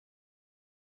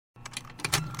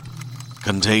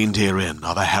Contained herein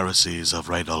are the heresies of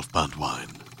Radolf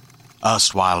Burntwine,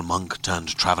 erstwhile monk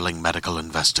turned traveling medical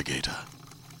investigator.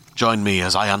 Join me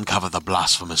as I uncover the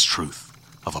blasphemous truth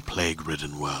of a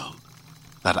plague-ridden world,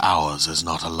 that ours is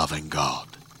not a loving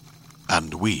God,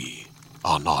 and we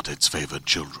are not its favored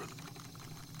children.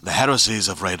 The heresies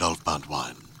of Radolf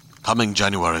Burntwine, coming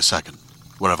January 2nd,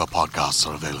 wherever podcasts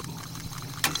are available.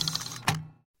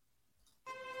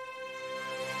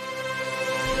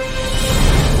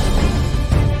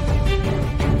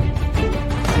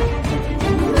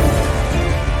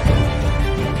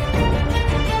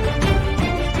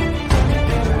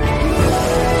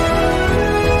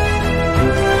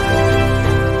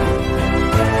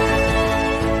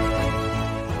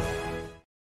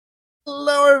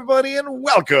 And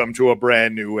welcome to a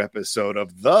brand new episode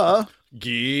of the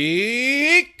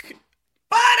Geek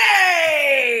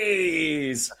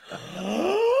Buddies.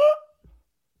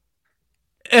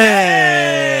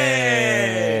 Hey!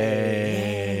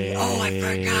 Oh, I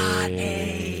forgot.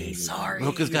 Hey, sorry.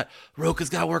 Roka's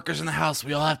got workers in the house.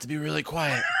 We all have to be really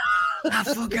quiet. I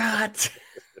forgot.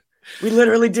 We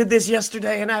literally did this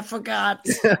yesterday, and I forgot.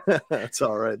 That's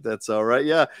all right. That's all right.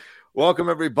 Yeah. Welcome,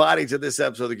 everybody, to this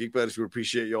episode of the Geek Buddies. We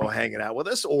appreciate you all hanging out with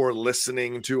us or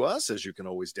listening to us, as you can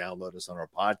always download us on our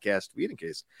podcast feed in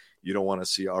case you don't want to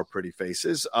see our pretty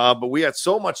faces. But we had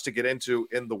so much to get into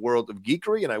in the world of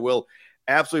geekery, and I will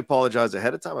absolutely apologize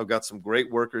ahead of time. I've got some great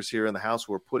workers here in the house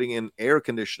who are putting in air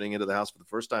conditioning into the house for the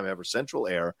first time ever, central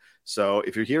air. So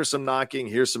if you hear some knocking,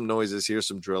 hear some noises, hear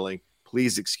some drilling,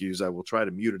 please excuse. I will try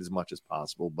to mute it as much as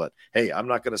possible. But, hey, I'm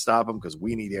not going to stop them because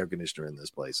we need air conditioner in this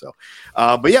place. So,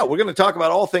 but, yeah, we're going to talk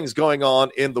about all things going on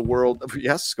in the world.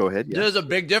 Yes, go ahead. Yes. There's a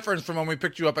big difference from when we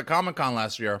picked you up at Comic-Con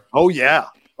last year. Oh, yeah.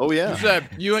 Oh, yeah. You said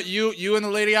you and the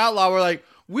Lady Outlaw were like,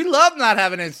 we love not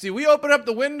having AC. We open up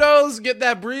the windows, get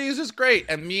that breeze. It's great.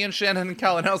 And me and Shannon and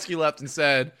Kalinowski left and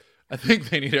said, I think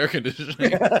they need air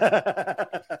conditioning.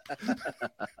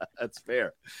 That's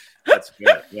fair. That's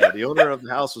fair. Yeah, the owner of the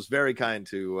house was very kind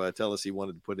to tell us he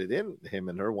wanted to put it in. Him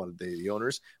and her wanted the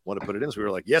owners wanted to put it in. So we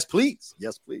were like, yes, please.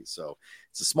 Yes, please. So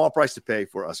it's a small price to pay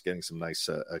for us getting some nice,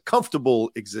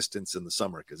 comfortable existence in the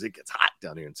summer because it gets hot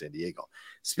down here in San Diego.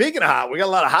 Speaking of hot, we got a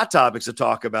lot of hot topics to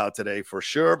talk about today for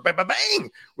sure. Bang, bang, bang.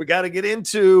 We got to get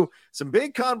into some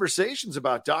big conversations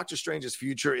about Doctor Strange's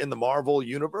future in the Marvel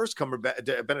universe.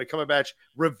 Benedict Cumberbatch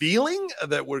revealing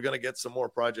that we're going to get some more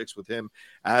projects with him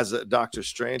as Doctor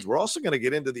Strange. We're also going to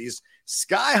get into these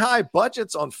sky-high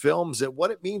budgets on films and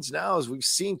what it means now as we've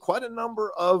seen quite a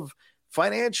number of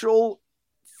financial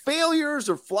failures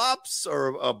or flops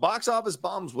or box office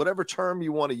bombs, whatever term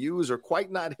you want to use, are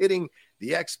quite not hitting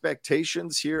the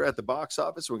expectations here at the box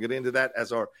office. We'll get into that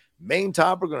as our main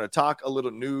topic. We're going to talk a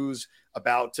little news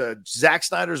about Zack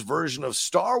Snyder's version of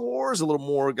Star Wars, a little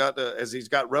more as he's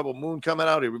got Rebel Moon coming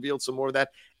out. He revealed some more of that.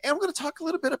 And we're going to talk a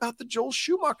little bit about the Joel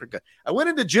Schumacher cut. I went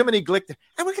into Jiminy Glick,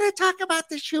 and we're going to talk about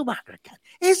the Schumacher cut.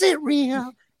 Is it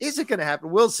real? Is it going to happen?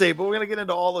 We'll see, but we're going to get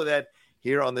into all of that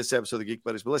here on this episode of the Geek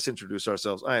Buddies. But let's introduce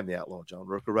ourselves. I am the Outlaw John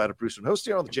Roker, writer, producer, and host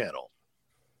here on the channel.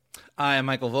 I am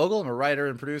Michael Vogel. I'm a writer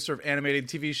and producer of animated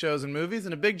TV shows and movies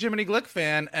and a big Jiminy Glick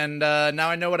fan. And now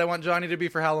I know what I want Johnny to be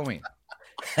for Halloween.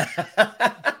 And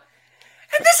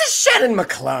this is Shannon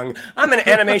McClung. I'm an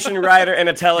animation writer and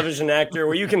a television actor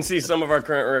where you can see some of our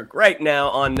current work right now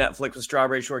on Netflix with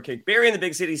Strawberry Shortcake, Barry in the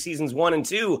Big City seasons 1 and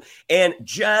 2. And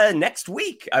next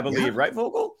week, I believe, right,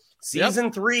 Vogel?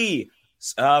 Season 3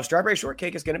 of Strawberry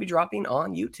Shortcake is going to be dropping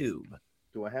on YouTube.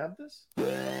 Do I have this?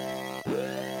 Yeah.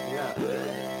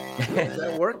 Does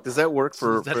that work? Does that work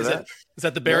for that? Is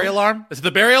that the Barry alarm? Is it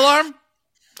the Barry alarm?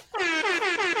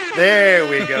 There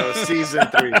we go. Season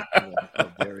 3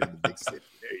 of Barry in the Big City.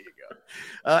 There you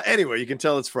go. Anyway, you can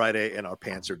tell it's Friday and our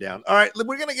pants are down. All right,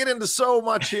 we're going to get into so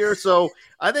much here. So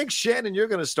I think, Shannon, you're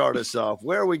going to start us off.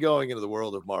 Where are we going into the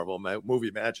world of Marvel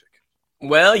movie magic?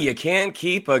 Well, you can't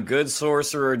keep a good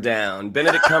sorcerer down.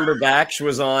 Benedict Cumberbatch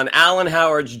was on Alan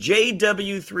Howard's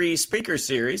JW3 speaker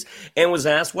series and was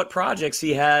asked what projects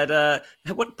he had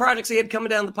coming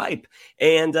down the pipe.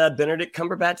 And Benedict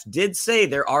Cumberbatch did say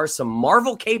there are some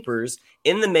Marvel capers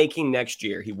in the making next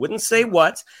year. He wouldn't say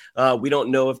what. We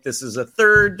don't know if this is a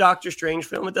third Doctor Strange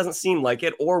film. It doesn't seem like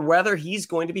it, or whether he's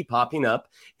going to be popping up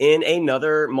in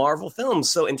another Marvel film.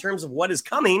 So in terms of what is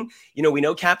coming, we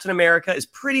know Captain America is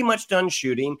pretty much done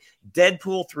shooting.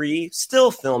 Deadpool 3 still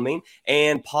filming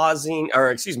and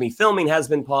filming has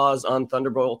been paused on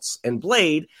Thunderbolts and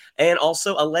Blade. And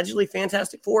also allegedly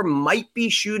Fantastic Four might be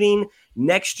shooting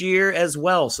next year as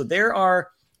well. So there are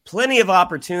plenty of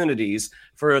opportunities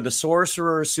for the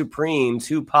Sorcerer Supreme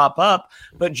to pop up.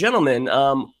 But gentlemen,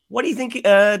 What do you think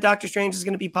Doctor Strange is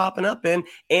going to be popping up in?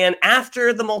 And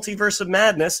after the Multiverse of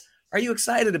Madness, are you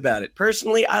excited about it?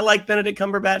 Personally, I like Benedict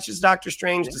Cumberbatch's Doctor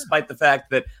Strange, despite the fact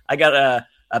that I got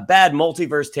a bad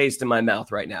multiverse taste in my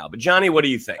mouth right now. But Johnny, what do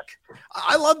you think?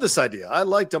 I love this idea. I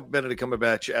liked Benedict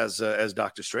Cumberbatch as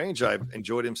Doctor Strange. I've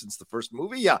enjoyed him since the first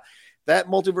movie. Yeah, that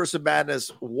Multiverse of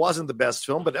Madness wasn't the best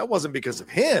film, but that wasn't because of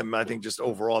him. I think just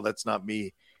overall, that's not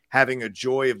me having a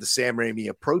joy of the Sam Raimi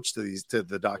approach to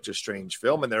the Doctor Strange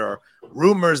film. And there are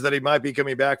rumors that he might be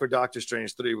coming back for Doctor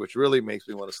Strange 3, which really makes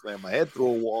me want to slam my head through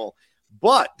a wall.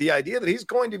 But the idea that he's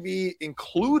going to be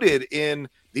included in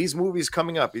these movies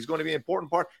coming up, he's going to be an important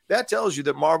part, that tells you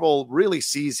that Marvel really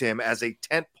sees him as a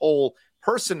tentpole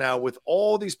person now, with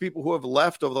all these people who have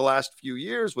left over the last few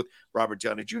years, with Robert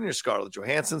Downey Jr., Scarlett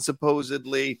Johansson,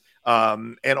 supposedly,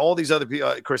 and all these other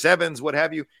people, Chris Evans, what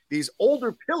have you. These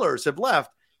older pillars have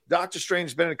left. Doctor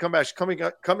Strange, Benedict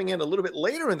Cumberbatch coming in a little bit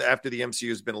later after the MCU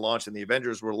has been launched and the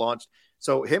Avengers were launched.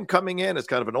 So him coming in as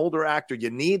kind of an older actor, you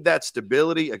need that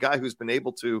stability, a guy who's been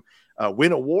able to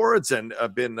win awards and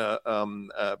been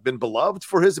beloved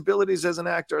for his abilities as an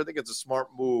actor. I think it's a smart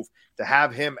move to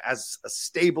have him as a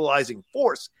stabilizing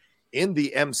force in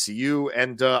the MCU.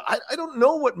 And I don't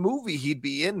know what movie he'd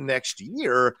be in next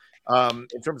year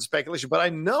in terms of speculation, but I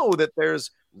know that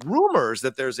there's rumors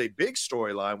that there's a big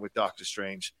storyline with Doctor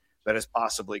Strange that is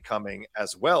possibly coming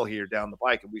as well here down the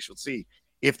pike, and we shall see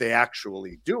if they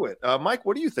actually do it. Mike,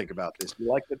 what do you think about this? Do you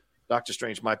like that Doctor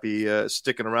Strange might be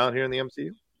sticking around here in the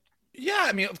MCU? Yeah,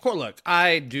 I mean, of course, look,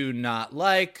 I do not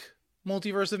like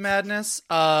Multiverse of Madness.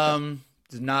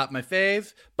 It's not my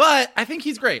fave, but I think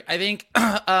he's great. I think,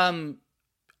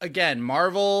 again,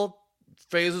 Marvel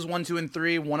phases 1, 2, and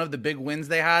 3, one of the big wins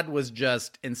they had was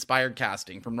just inspired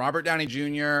casting from Robert Downey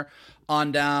Jr.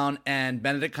 on down, and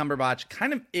Benedict Cumberbatch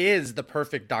kind of is the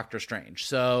perfect Doctor Strange.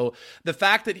 So the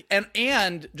fact that,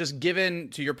 and just given,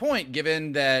 to your point,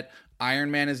 given that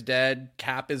Iron Man is dead,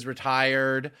 Cap is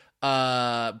retired,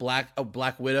 Black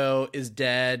Widow is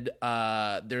dead,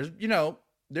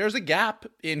 there's a gap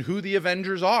in who the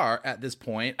Avengers are at this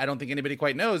point. I don't think anybody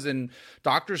quite knows. And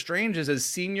Doctor Strange is as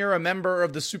senior a member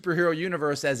of the superhero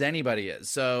universe as anybody is.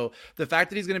 So the fact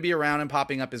that he's going to be around and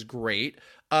popping up is great.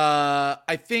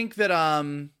 I think that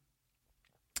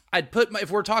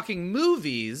if we're talking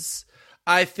movies,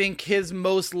 I think his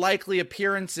most likely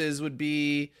appearances would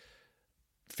be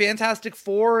Fantastic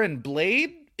Four and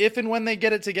Blade, if and when they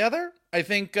get it together. I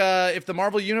think if the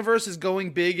Marvel Universe is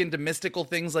going big into mystical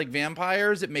things like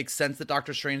vampires, it makes sense that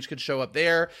Doctor Strange could show up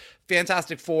there.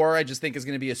 Fantastic Four, I just think, is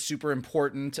going to be a super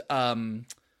important,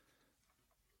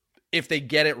 if they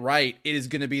get it right, it is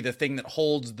going to be the thing that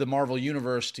holds the Marvel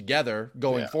Universe together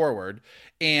going forward.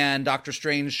 And Doctor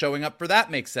Strange showing up for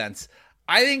that makes sense.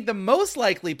 I think the most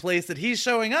likely place that he's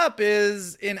showing up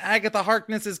is in Agatha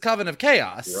Harkness's Coven of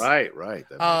Chaos. Right.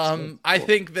 I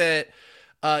think that...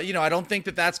 I don't think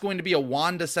that that's going to be a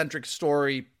Wanda-centric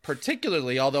story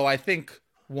particularly, although I think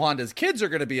Wanda's kids are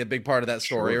going to be a big part of that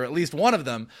story, or at least one of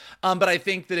them. But I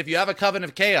think that if you have a Coven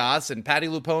of Chaos, and Patty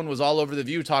Lupone was all over The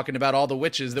View talking about all the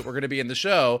witches that were going to be in the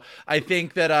show, I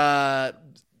think that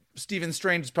Stephen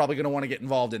Strange is probably going to want to get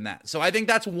involved in that. So I think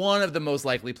that's one of the most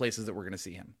likely places that we're going to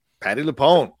see him. Patty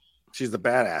Lupone. She's the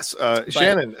badass.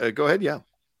 Shannon, go ahead. Yeah.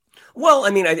 Well, I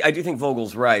mean, I do think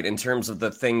Vogel's right in terms of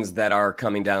the things that are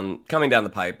coming down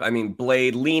the pipe. I mean,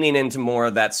 Blade leaning into more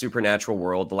of that supernatural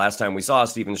world. The last time we saw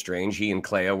Stephen Strange, he and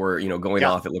Clea were, going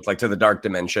off, it looked like, to the dark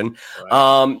dimension.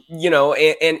 Right.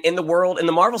 And in the world, in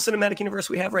the Marvel Cinematic Universe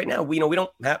we have right now, we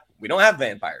don't have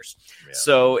vampires. Yeah.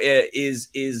 So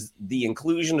is the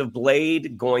inclusion of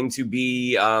Blade going to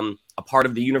be a part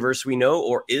of the universe we know,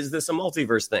 or is this a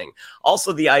multiverse thing?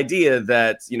 Also, the idea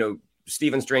that,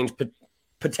 Stephen Strange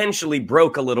potentially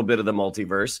broke a little bit of the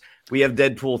multiverse. We have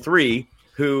Deadpool 3,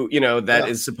 who,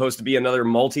 is supposed to be another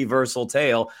multiversal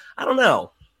tale. I don't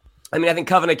know. I mean, I think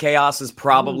Coven of Chaos is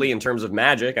probably, in terms of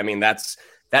magic, I mean, that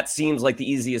seems like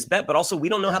the easiest bet, but also we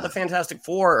don't know how the Fantastic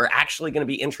Four are actually going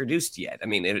to be introduced yet. I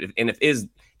mean,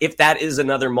 if that is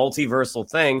another multiversal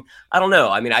thing, I don't know.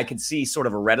 I mean, I could see sort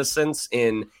of a reticence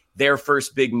in their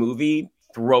first big movie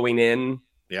throwing in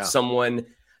someone,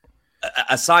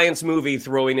 a science movie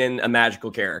throwing in a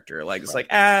magical character. Like, it's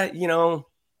Well,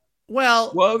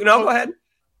 go ahead.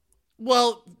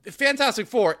 Well, Fantastic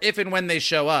Four, if and when they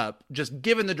show up, just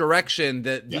given the direction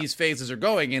that these phases are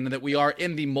going in and that we are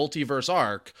in the multiverse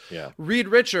arc, Reed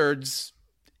Richards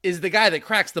is the guy that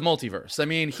cracks the multiverse. I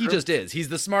mean, he just is. He's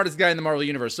the smartest guy in the Marvel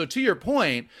Universe. So to your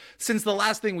point, since the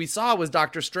last thing we saw was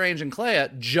Doctor Strange and Clea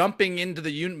jumping into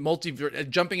the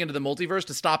multiverse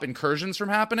to stop incursions from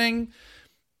happening,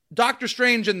 Doctor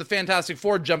Strange and the Fantastic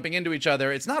Four jumping into each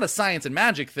other, it's not a science and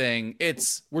magic thing.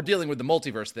 It's we're dealing with the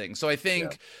multiverse thing. So I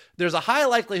think there's a high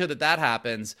likelihood that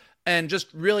happens. And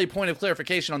just really point of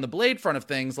clarification on the Blade front of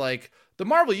things, like the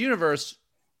Marvel Universe,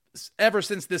 ever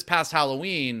since this past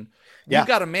Halloween, we've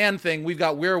got a man thing, we've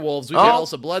got werewolves, we've got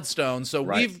Elsa Bloodstone. So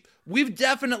we've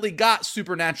definitely got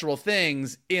supernatural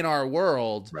things in our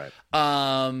world. Right.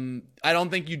 I don't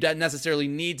think you necessarily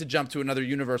need to jump to another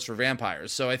universe for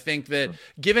vampires. So I think that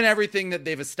given everything that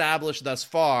they've established thus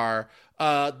far,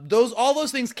 all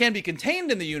those things can be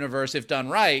contained in the universe if done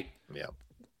right. Yeah.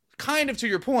 Kind of to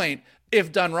your point,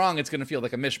 if done wrong, it's going to feel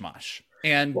like a mishmash.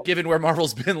 And given where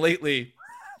Marvel's been lately,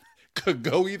 could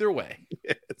go either way.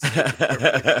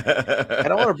 I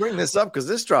don't want to bring this up because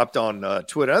this dropped on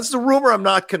Twitter. That's a rumor. I'm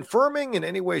not confirming in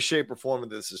any way, shape, or form that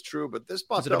this is true. But this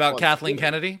popped Is it about Kathleen Twitter.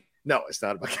 Kennedy? No, it's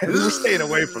not about Kennedy. We're staying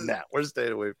away from that.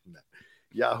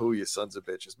 Yahoo, you sons of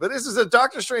bitches. But this is a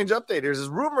Doctor Strange update. There's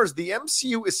rumors the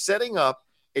MCU is setting up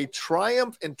a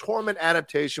Triumph and Torment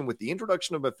adaptation with the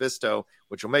introduction of Mephisto,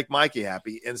 which will make Mikey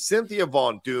happy, and Cynthia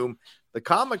Von Doom. The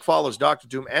comic follows Doctor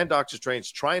Doom and Doctor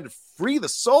Strange trying to free the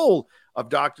soul of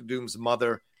Doctor Doom's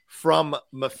mother from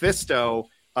Mephisto.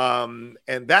 And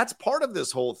that's part of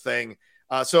this whole thing.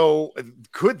 So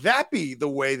could that be the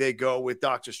way they go with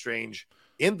Doctor Strange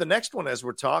in the next one, as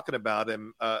we're talking about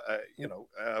him, going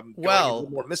into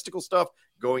more mystical stuff,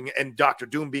 and Doctor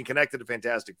Doom being connected to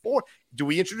Fantastic Four? Do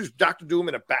we introduce Doctor Doom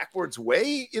in a backwards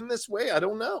way in this way? I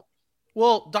don't know.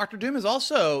 Well, Doctor Doom is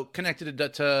also connected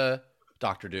to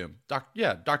Doctor Doom.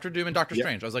 Doctor Doom and Doctor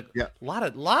Strange. I was like, a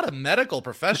lot of medical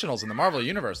professionals in the Marvel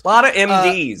Universe. A lot of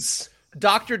MDs.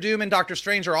 Doctor Doom and Doctor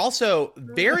Strange are also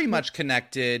very much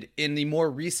connected in the more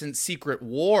recent Secret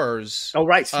Wars. Oh,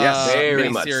 right. Yes. Very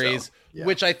much miniseries, so.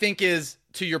 Which I think is,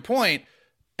 to your point,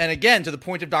 and again, to the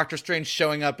point of Doctor Strange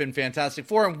showing up in Fantastic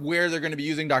Four and where they're going to be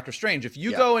using Doctor Strange. If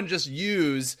you go and just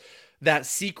use that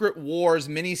Secret Wars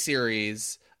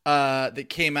miniseries that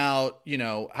came out,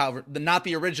 however, not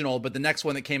the original, but the next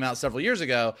one that came out several years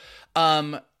ago,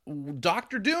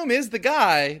 Doctor Doom is the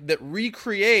guy that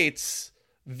recreates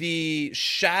the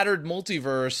shattered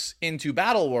multiverse into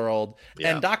Battleworld,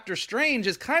 and Doctor Strange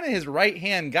is kind of his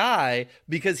right-hand guy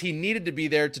because he needed to be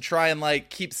there to try and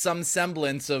keep some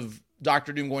semblance of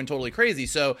Doctor Doom going totally crazy.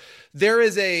 So there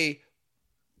is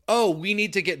we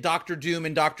need to get Doctor Doom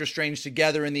and Doctor Strange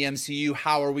together in the MCU.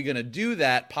 How are we going to do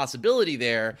that? Possibility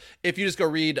there. If you just go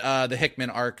read the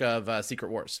Hickman arc of Secret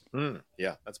Wars.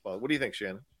 Yeah, that's possible. What do you think,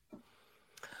 Shannon?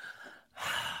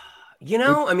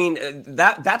 I mean,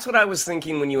 that's what I was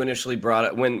thinking when you initially brought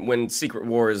it, when Secret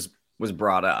Wars was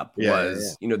brought up,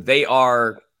 they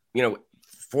are,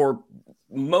 for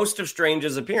most of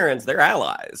Strange's appearance, they're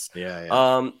allies.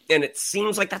 And it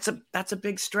seems like that's a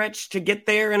big stretch to get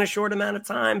there in a short amount of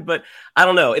time, but I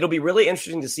don't know. It'll be really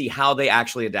interesting to see how they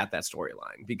actually adapt that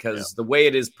storyline, because the way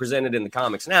it is presented in the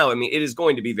comics now, I mean, it's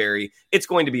going to be very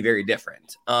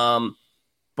different.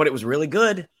 But it was really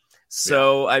good.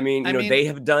 So, I mean, they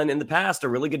have done in the past a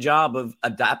really good job of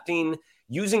adapting,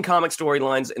 using comic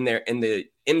storylines in the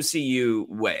MCU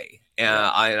way. And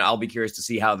I'll be curious to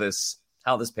see how this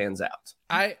pans out.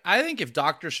 I think if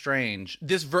Doctor Strange,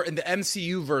 the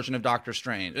MCU version of Doctor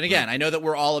Strange, and again, I know that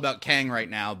we're all about Kang right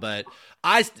now, but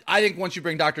I think once you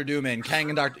bring Doctor Doom in,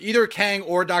 either Kang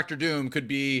or Doctor Doom could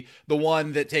be the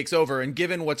one that takes over. And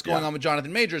given what's going on with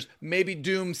Jonathan Majors, maybe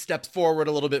Doom steps forward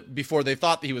a little bit before they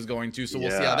thought that he was going to. So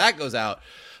we'll see how that goes out.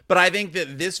 But I think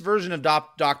that this version of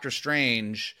Doctor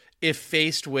Strange, if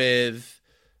faced with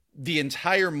the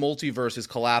entire multiverse is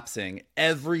collapsing,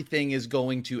 everything is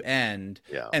going to end.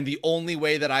 And the only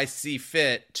way that I see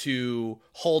fit to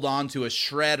hold on to a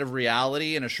shred of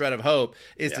reality and a shred of hope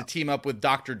is to team up with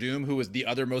Doctor Doom, who is the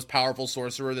other most powerful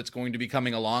sorcerer that's going to be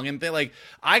coming along. And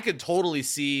I could totally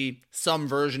see some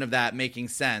version of that making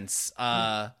sense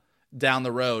down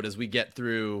the road as we get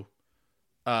through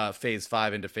phase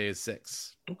 5 into phase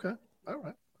 6. Okay. All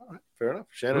right. Fair enough.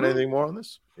 Shannon, anything more on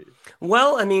this?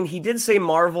 Well, I mean, he did say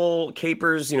Marvel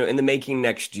capers, in the making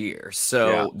next year.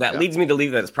 So that leads me to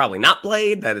believe that it's probably not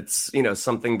Blade, that it's,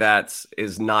 something that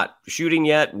is not shooting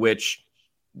yet, which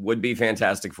would be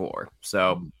Fantastic Four.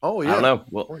 So, I don't know.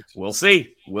 We'll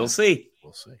see. We'll see.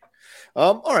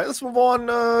 All right, let's move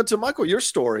on to Michael. Your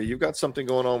story. You've got something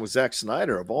going on with Zack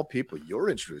Snyder. Of all people, you're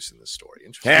introducing this story.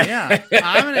 Interesting. Yeah,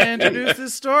 I'm going to introduce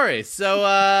this story. So,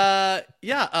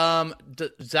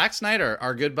 Zack Snyder,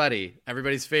 our good buddy,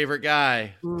 everybody's favorite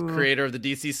guy, creator of the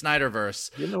DC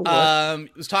Snyderverse, You know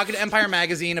what? was talking to Empire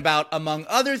Magazine about, among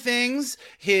other things,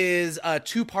 his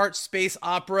two-part space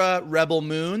opera Rebel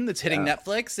Moon that's hitting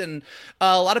Netflix. And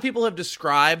a lot of people have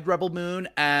described Rebel Moon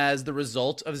as the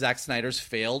result of Zack Snyder's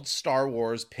failed Star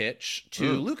Wars pitch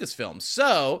to Lucasfilm.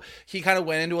 So he kind of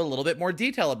went into a little bit more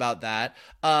detail about that.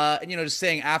 And, just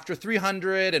saying after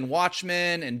 300 and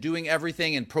Watchmen and doing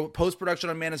everything and post-production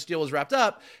on Man of Steel was wrapped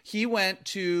up, he went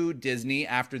to Disney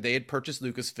after they had purchased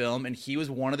Lucasfilm, and he was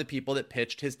one of the people that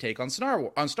pitched his take on Star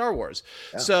Wars.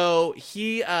 Yeah. So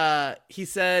he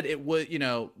said it was,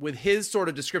 with his sort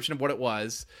of description of what it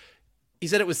was, he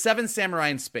said it was Seven Samurai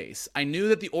in space. I knew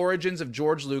that the origins of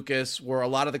George Lucas were a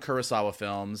lot of the Kurosawa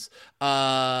films,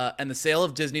 and the sale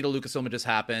of Disney to Lucasfilm had just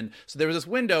happened. So there was this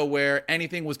window where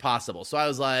anything was possible. So I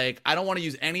was like, I don't want to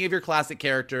use any of your classic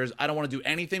characters. I don't want to do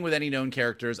anything with any known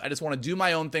characters. I just want to do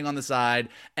my own thing on the side,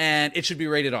 and it should be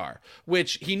rated R,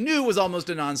 which he knew was almost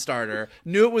a non-starter,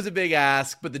 knew it was a big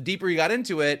ask, but the deeper he got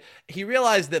into it, he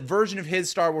realized that version of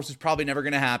his Star Wars was probably never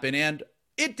going to happen, and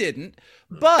it didn't,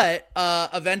 but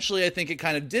eventually I think it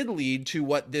kind of did lead to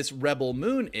what this Rebel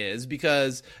Moon is,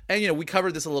 because, and we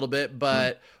covered this a little bit,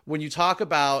 but when you talk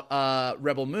about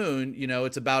Rebel Moon,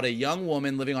 it's about a young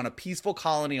woman living on a peaceful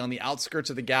colony on the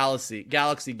outskirts of the galaxy,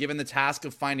 given the task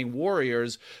of finding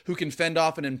warriors who can fend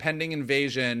off an impending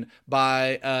invasion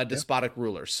by a despotic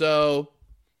ruler. So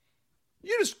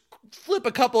you just flip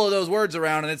a couple of those words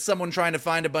around and it's someone trying to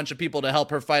find a bunch of people to help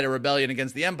her fight a rebellion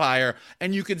against the Empire,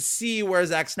 and you could see where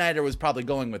Zack Snyder was probably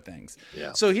going with things.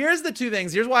 Yeah. So here's the two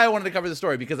things. Here's why I wanted to cover the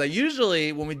story, because I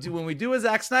usually when we do a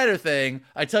Zack Snyder thing,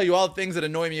 I tell you all the things that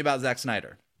annoy me about Zack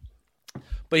Snyder.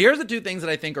 But here's the two things that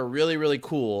I think are really, really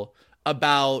cool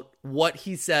about what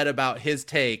he said about his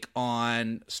take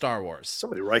on Star Wars.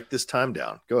 Somebody write this time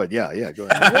down. Go ahead. Yeah, go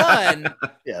ahead. One,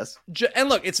 yes. And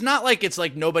look, it's not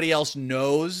like nobody else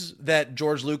knows that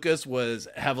George Lucas was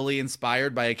heavily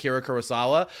inspired by Akira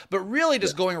Kurosawa, but really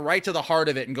just going right to the heart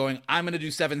of it and going, I'm going to do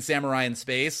Seven Samurai in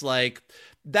space. Like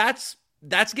that's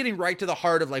getting right to the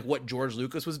heart of what George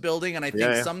Lucas was building. And I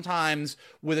think sometimes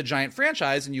with a giant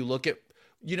franchise, and you look at,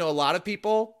 a lot of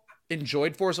people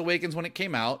enjoyed Force Awakens when it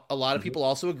came out. A lot of people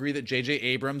also agree that J.J.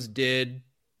 Abrams did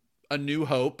A New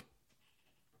Hope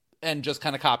and just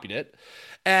kind of copied it.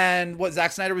 And what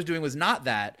Zack Snyder was doing was not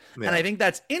that. Yeah. And I think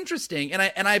that's interesting. And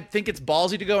I think it's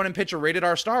ballsy to go in and pitch a rated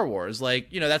R Star Wars.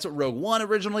 That's what Rogue One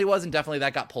originally was, and definitely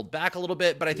that got pulled back a little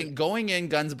bit. But I think going in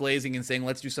guns blazing and saying,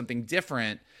 let's do something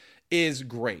different is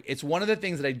great. It's one of the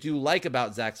things that I do like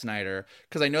about Zack Snyder,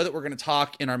 because I know that we're going to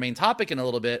talk in our main topic in a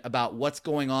little bit about what's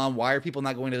going on, why are people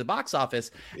not going to the box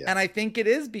office, and I think it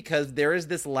is because there is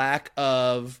this lack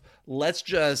of, let's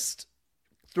just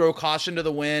throw caution to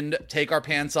the wind, take our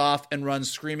pants off, and run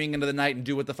screaming into the night and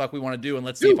do what the fuck we want to do, and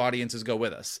let's see if audiences go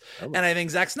with us. And I think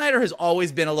Zack Snyder has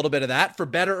always been a little bit of that, for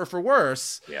better or for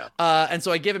worse. And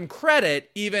so I give him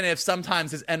credit, even if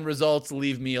sometimes his end results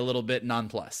leave me a little bit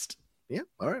nonplussed. Yeah.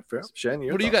 All right. Fair. Shen,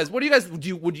 would you guys would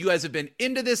you guys have been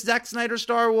into this Zack Snyder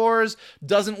Star Wars?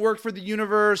 Doesn't work for the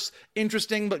universe.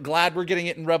 Interesting, but glad we're getting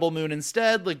it in Rebel Moon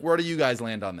instead. Where do you guys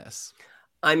land on this?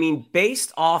 I mean,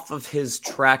 based off of his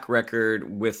track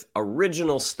record with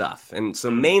original stuff, and so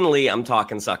mainly I'm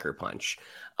talking Sucker Punch,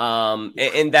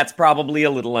 and that's probably a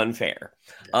little unfair.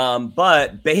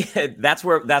 But that's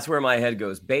where my head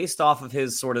goes. Based off of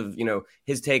his sort of,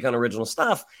 his take on original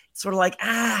stuff, it's sort of like,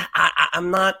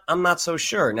 I'm not so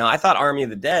sure. Now, I thought Army of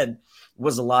the Dead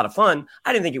was a lot of fun.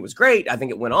 I didn't think it was great. I think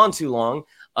it went on too long.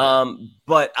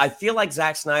 But I feel like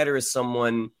Zack Snyder is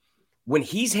someone, when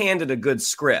he's handed a good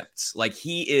script,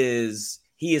 he is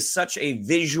such a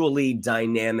visually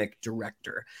dynamic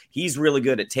director. He's really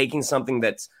good at taking something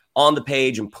that's on the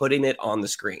page and putting it on the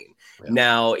screen. Yeah.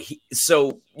 Now,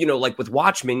 with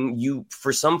Watchmen, you,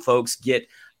 for some folks, get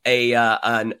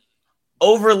an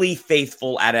overly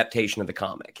faithful adaptation of the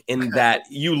comic, in that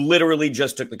you literally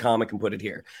just took the comic and put it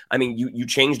here. I mean, you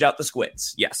changed out the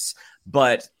squids, yes,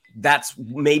 but that's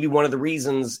maybe one of the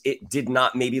reasons it did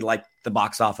not maybe light the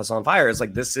box office on fire. It's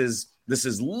like, this is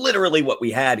literally what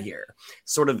we had here,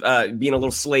 sort of being a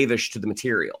little slavish to the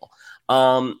material.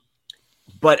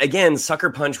 But again,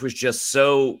 Sucker Punch was just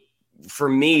so, for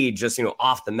me, just,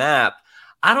 off the map.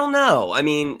 I don't know. I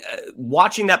mean,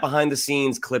 watching that behind the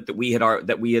scenes clip that we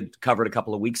had covered a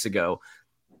couple of weeks ago,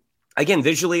 again,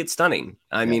 visually it's stunning.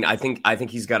 I mean, I think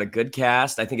he's got a good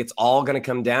cast. I think it's all going to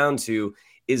come down to,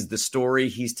 is the story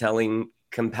he's telling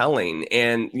compelling.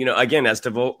 And, again, as to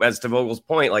Vogel's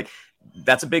point, like,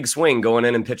 that's a big swing going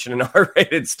in and pitching an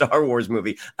R-rated Star Wars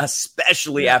movie,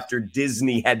 especially after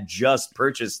Disney had just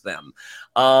purchased them.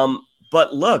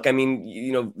 But look, I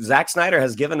mean, Zack Snyder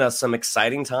has given us some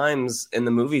exciting times in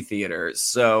the movie theater.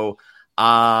 So,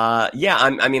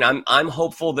 I'm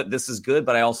hopeful that this is good,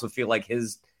 but I also feel like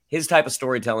his type of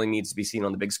storytelling needs to be seen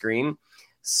on the big screen.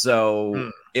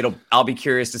 So I'll be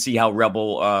curious to see how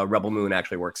Rebel Moon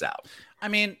actually works out. I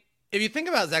mean, if you think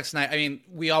about Zack Snyder, I mean,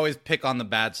 we always pick on the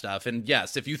bad stuff. And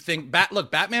yes, if you think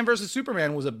Batman versus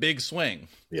Superman was a big swing.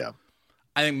 Yeah.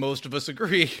 I think most of us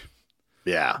agree.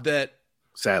 Yeah. That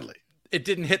sadly it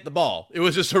didn't hit the ball. It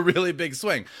was just a really big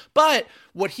swing. But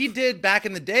what he did back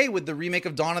in the day with the remake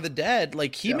of Dawn of the Dead,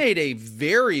 like he made a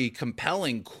very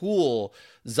compelling, cool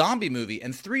zombie movie.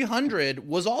 And 300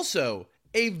 was also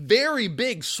a very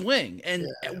big swing. And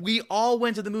we all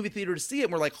went to the movie theater to see it.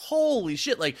 And we're like, holy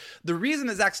shit. Like the reason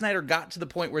that Zack Snyder got to the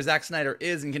point where Zack Snyder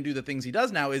is and can do the things he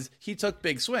does now is he took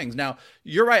big swings. Now,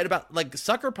 you're right about like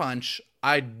Sucker Punch.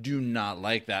 I do not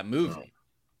like that movie. No.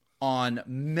 On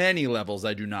many levels,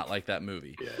 I do not like that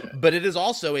movie. Yeah. But it is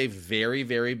also a very,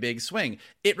 very big swing.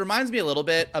 It reminds me a little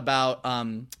bit about,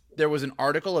 there was an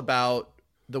article about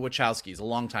the Wachowskis a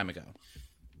long time ago.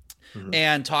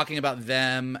 And talking about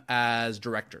them as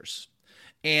directors.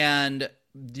 And,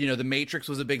 The Matrix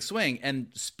was a big swing, and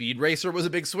Speed Racer was a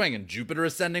big swing, and Jupiter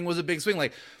Ascending was a big swing.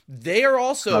 Like, they are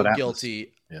also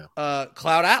guilty.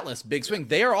 Cloud Atlas, big swing.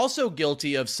 They are also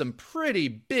guilty of some pretty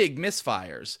big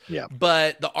misfires. Yeah.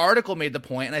 But the article made the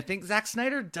point, and I think Zack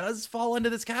Snyder does fall into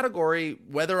this category,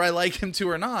 whether I like him to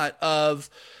or not, of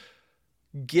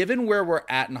given where we're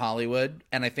at in Hollywood,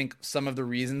 and I think some of the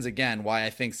reasons, again, why I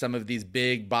think some of these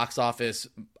big box office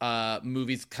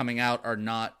movies coming out are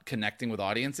not connecting with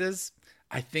audiences,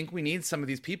 I think we need some of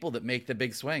these people that make the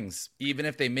big swings, even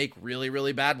if they make really,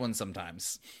 really bad ones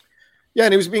sometimes. Yeah,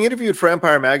 and he was being interviewed for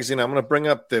Empire Magazine. I'm going to bring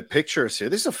up the pictures here.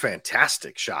 These are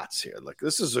fantastic shots here. Like,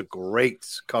 this is a great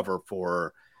cover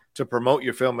to promote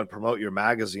your film and promote your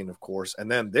magazine, of course.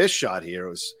 And then this shot here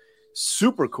was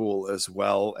super cool as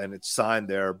well, and it's signed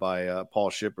there by Paul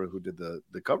Schipper, who did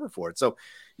the cover for it. So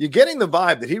you're getting the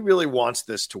vibe that he really wants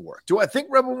this to work. Do I think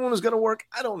Rebel Moon is going to work?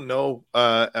 I don't know.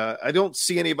 I don't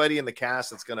see anybody in the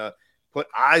cast that's going to put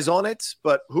eyes on it,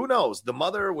 but who knows? The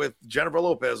Mother with Jennifer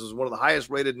Lopez was one of the highest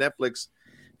rated Netflix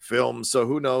films, so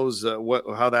who knows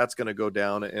how that's going to go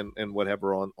down and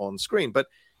whatever on screen. But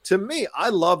to me, I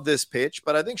love this pitch,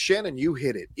 but I think, Shannon, you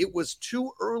hit it. It was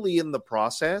too early in the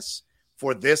process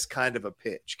for this kind of a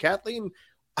pitch. Kathleen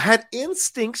had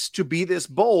instincts to be this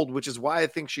bold, which is why I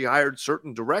think she hired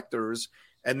certain directors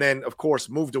and then, of course,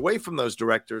 moved away from those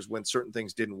directors when certain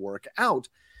things didn't work out.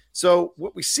 So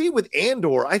what we see with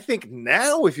Andor, I think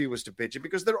now if he was to pitch it,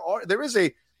 because there is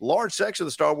a large section of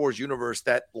the Star Wars universe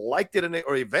that liked it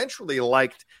or eventually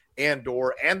liked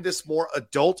Andor and this more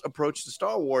adult approach to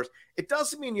Star Wars, it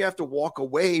doesn't mean you have to walk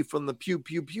away from the pew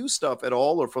pew pew stuff at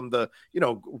all, or from the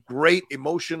great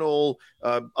emotional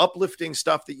uplifting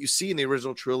stuff that you see in the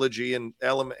original trilogy and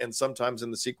sometimes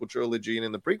in the sequel trilogy and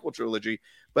in the prequel trilogy.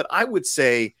 But I would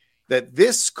say that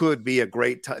this could be a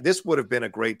great time. This would have been a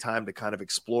great time to kind of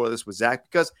explore this with Zack,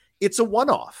 because it's a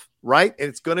one-off, right? And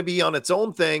it's going to be on its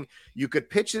own thing. You could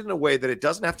pitch it in a way that it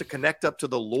doesn't have to connect up to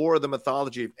the lore, the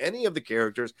mythology of any of the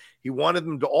characters. He wanted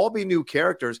them to all be new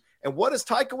characters. And what is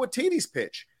Taika Waititi's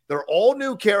pitch? They're all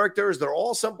new characters. They're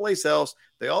all someplace else.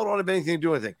 They all don't have anything to do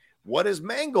with anything. What is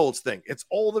Mangold's thing? It's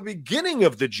all the beginning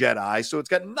of the Jedi, so it's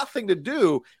got nothing to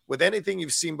do with anything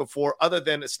you've seen before other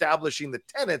than establishing the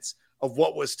tenets of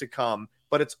what was to come,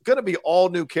 but it's going to be all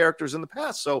new characters in the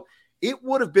past. So it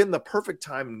would have been the perfect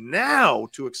time now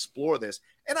to explore this.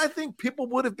 And I think people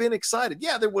would have been excited.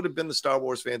 Yeah, there would have been the Star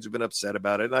Wars fans who've been upset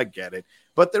about it, and I get it.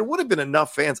 But there would have been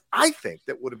enough fans, I think,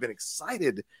 that would have been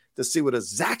excited to see what a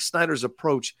Zack Snyder's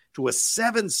approach to a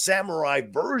Seven Samurai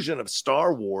version of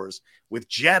Star Wars with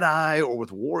Jedi or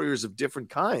with warriors of different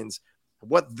kinds,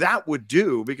 what that would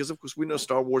do, because of course we know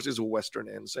Star Wars is a Western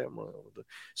and samurai.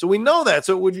 So we know that.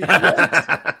 So it would be great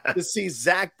to see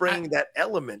Zack bring that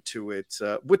element to it.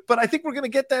 But I think we're going to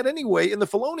get that anyway in the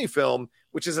Filoni film,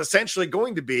 which is essentially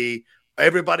going to be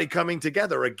everybody coming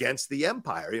together against the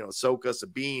Empire. Ahsoka,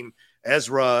 Sabine,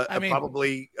 Ezra,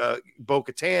 probably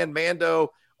Bo-Katan,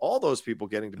 Mando, all those people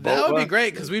getting to Boba. That would be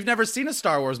great, because we've never seen a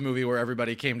Star Wars movie where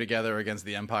everybody came together against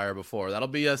the Empire before. That'll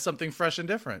be something fresh and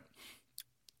different.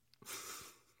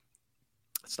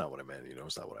 That's not what I meant.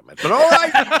 It's not what I meant. But all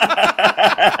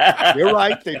right. You're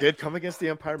right. They did come against the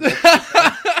Empire.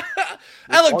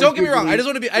 look, don't get me wrong. I just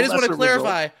want to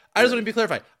clarify. Result. I just want to be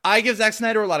clarified. I give Zack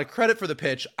Snyder a lot of credit for the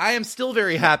pitch. I am still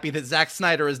very happy that Zack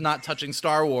Snyder is not touching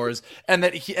Star Wars, and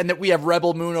that we have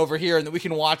Rebel Moon over here, and that we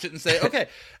can watch it and say, okay.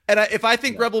 And if I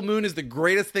think Rebel Moon is the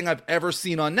greatest thing I've ever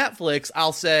seen on Netflix,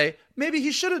 I'll say maybe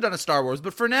he should have done a Star Wars.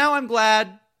 But for now, I'm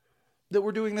glad that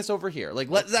we're doing this over here. Like,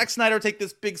 let Zack Snyder take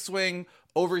this big swing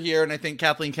over here. And I think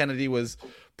Kathleen Kennedy was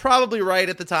probably right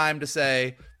at the time to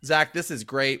say, Zack, this is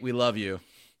great. We love you.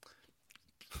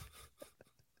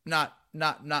 Not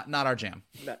our jam.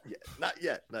 Not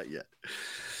yet.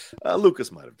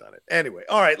 Lucas might have done it. Anyway,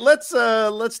 all right,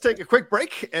 let's take a quick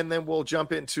break, and then we'll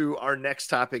jump into our next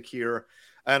topic here.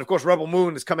 And of course, Rebel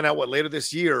Moon is coming out later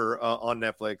this year on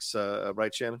Netflix,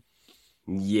 right, Shannon?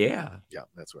 Yeah,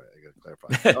 that's right. I got to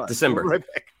clarify. Right, December. We'll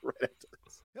right back right after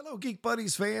this. Hello, Geek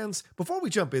Buddies fans. Before we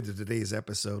jump into today's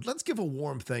episode, let's give a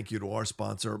warm thank you to our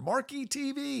sponsor, Marquee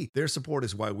TV. Their support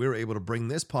is why we're able to bring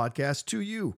this podcast to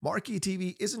you. Marquee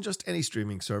TV isn't just any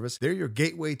streaming service. They're your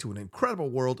gateway to an incredible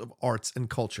world of arts and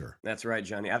culture. That's right,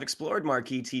 Johnny. I've explored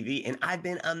Marquee TV, and I've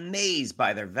been amazed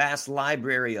by their vast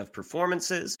library of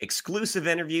performances, exclusive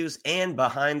interviews, and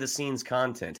behind-the-scenes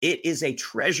content. It is a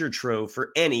treasure trove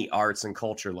for any arts and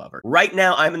culture lover. Right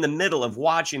now, I'm in the middle of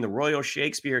watching the Royal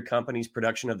Shakespeare Company's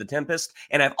production of The Tempest,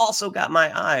 and I've also got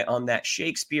my eye on that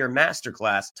Shakespeare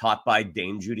masterclass taught by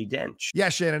Dame Judi Dench. Yeah,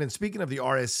 Shannon, and speaking of the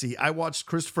RSC, I watched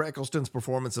Christopher Eccleston's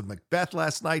performance of Macbeth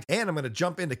last night, and I'm going to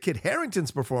jump into Kit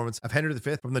Harington's performance of Henry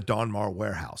V from the Donmar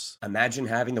Warehouse. Imagine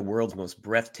having the world's most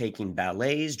breathtaking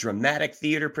ballets, dramatic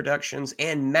theater productions,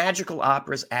 and magical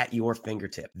operas at your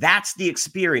fingertip. That's the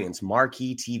experience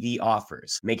Marquee TV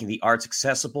offers, making the arts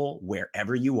accessible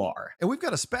wherever you are. And we've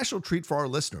got a special treat for our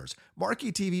listeners.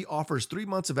 Marquee TV offers 3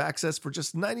 months of access for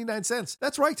just 99 cents.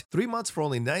 That's right, 3 months for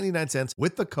only 99 cents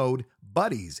with the code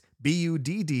BUDDIES,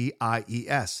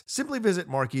 BUDDIES. Simply visit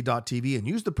marquee.tv and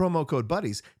use the promo code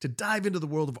BUDDIES to dive into the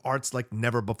world of arts like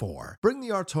never before. Bring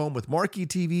the arts home with Marquee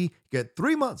TV. Get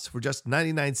 3 months for just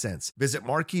 99 cents. Visit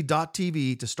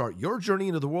marquee.tv to start your journey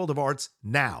into the world of arts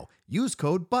now. Use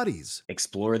code BUDDIES.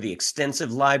 Explore the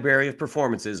extensive library of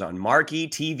performances on Marquee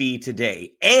TV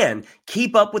today, and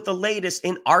keep up with the latest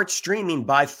in art streaming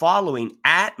by following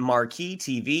 @Marquee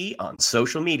TV on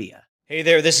social media. Hey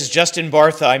there, this is Justin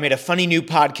Bartha. I made a funny new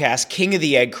podcast, King of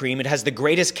the Egg Cream. It has the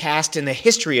greatest cast in the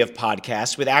history of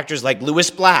podcasts with actors like Louis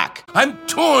Black. I'm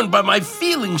torn by my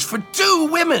feelings for two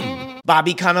women.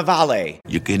 Bobby Cannavale.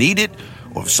 You can eat it,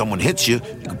 or if someone hits you,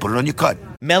 you can put it on your cut.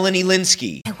 Melanie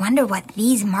Linsky. I wonder what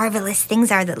these marvelous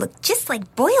things are that look just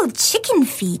like boiled chicken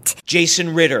feet.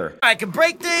 Jason Ritter. I can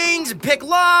break things and pick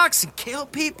locks and kill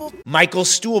people. Michael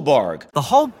Stuhlbarg. The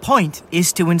whole point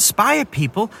is to inspire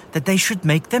people that they should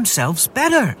make themselves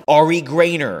better. Ari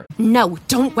Grainer. No,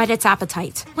 don't whet its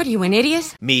appetite. What are you, an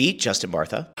idiot? Me, Justin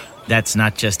Bartha. That's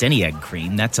not just any egg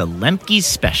cream, that's a Lemke's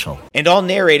special. And all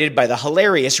narrated by the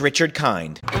hilarious Richard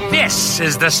Kind. This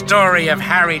is the story of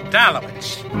Harry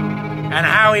Dalowitz and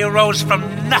how he rose from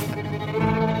nothing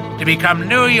to become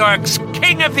New York's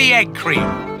King of the Egg Cream.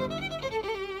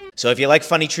 So if you like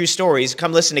funny true stories,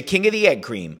 come listen to King of the Egg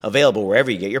Cream, available wherever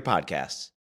you get your podcasts.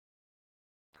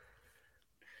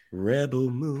 Rebel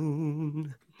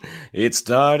Moon. It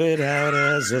started out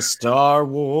as a Star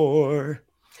War.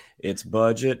 Its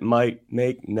budget might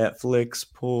make Netflix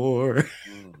poor.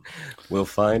 We'll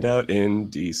find out in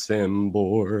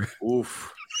December.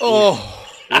 Oof. Oh.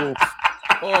 Oof.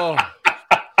 Oh.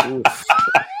 Oof.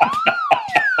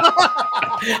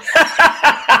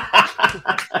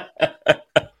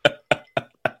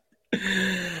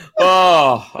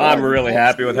 Oh, I'm really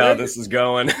happy with how this is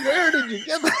going. Where did you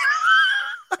get that?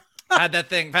 Had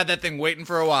that thing waiting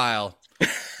for a while.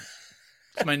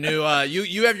 It's my new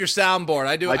you have your soundboard.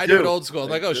 I do it old school.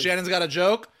 Like, oh, Shannon's got a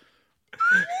joke.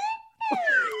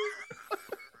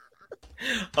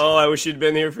 Oh, I wish you'd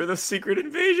been here for the Secret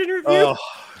Invasion review.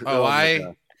 I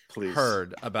God. Please.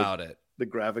 heard about it. The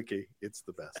Gravity, it's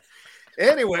the best.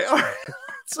 Anyway, all right,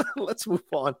 let's move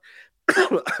on.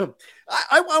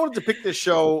 I wanted to pick this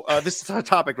show, this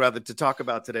topic rather, to talk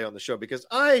about today on the show because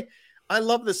I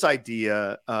love this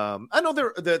idea. I know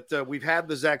that we've had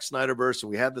the Zack Snyderverse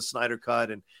and we had the Snyder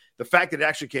Cut, and the fact that it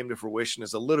actually came to fruition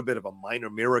is a little bit of a minor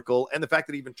miracle, and the fact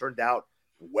that it even turned out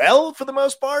well for the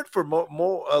most part. For a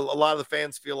lot of the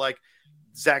fans feel like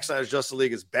Zack Snyder's Justice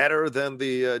League is better than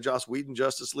the Joss Whedon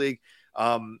Justice League.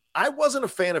 I wasn't a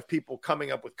fan of people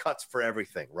coming up with cuts for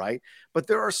everything, right? But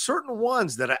there are certain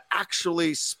ones that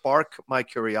actually spark my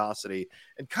curiosity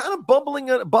and kind of bubbling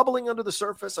under the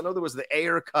surface. I know there was the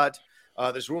Ayer cut.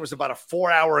 There's rumors about a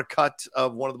 4-hour cut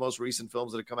of one of the most recent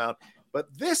films that have come out.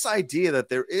 But this idea that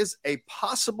there is a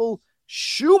possible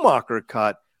Schumacher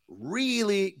cut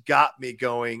really got me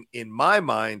going in my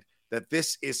mind that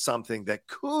this is something that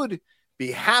could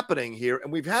be happening here.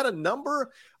 And we've had a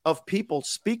number of people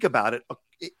speak about it,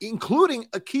 including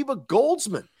Akiva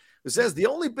Goldsman, who says the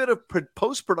only bit of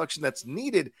post-production that's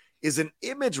needed is an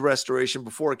image restoration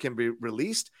before it can be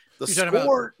released. The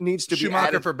score needs to be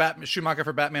added. Schumacher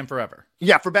for Batman Forever.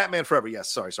 Yeah, for Batman Forever.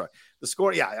 Yes, sorry. The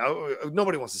score,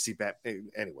 nobody wants to see Batman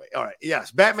anyway. All right, yes,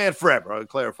 Batman Forever. I'll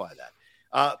clarify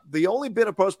that. The only bit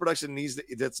of post-production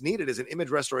that's needed is an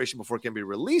image restoration before it can be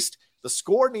released. The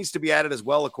score needs to be added as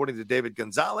well, according to David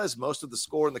Gonzalez. Most of the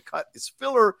score in the cut is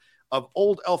filler of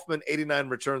Old Elfman 89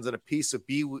 Returns and a piece of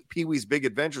Pee-wee's Big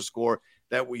Adventure score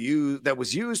that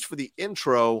was used for the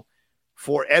intro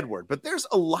for Edward. But there's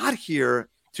a lot here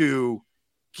to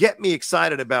get me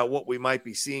excited about what we might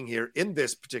be seeing here in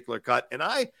this particular cut. And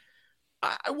I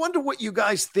wonder what you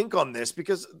guys think on this,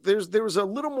 because there was a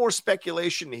little more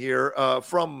speculation here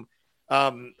from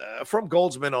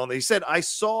Goldsman on. He said, I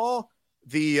saw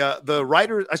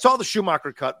the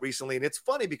Schumacher cut recently, and it's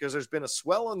funny because there's been a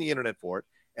swell on the internet for it,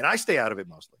 and I stay out of it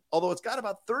mostly. Although it's got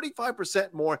about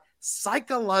 35% more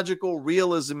psychological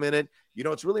realism in it. You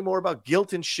know, it's really more about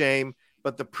guilt and shame,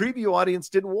 but the preview audience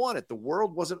didn't want it. The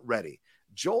world wasn't ready.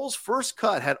 Joel's first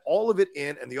cut had all of it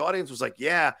in, and the audience was like,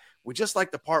 yeah, we just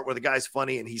like the part where the guy's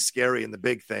funny and he's scary and the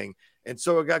big thing. And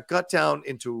so it got cut down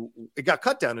into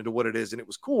what it is, and it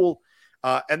was cool.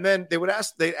 And then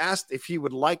they asked if he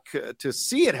would like to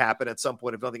see it happen at some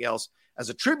point, if nothing else, as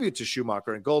a tribute to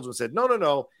Schumacher. And Goldsman said,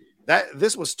 no,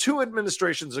 this was 2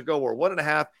 administrations ago or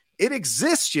 1.5. It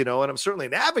exists, and I'm certainly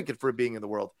an advocate for it being in the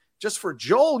world. Just for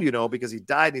Joel, because he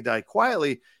died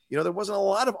quietly, there wasn't a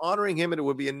lot of honoring him, and it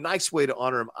would be a nice way to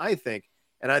honor him, I think.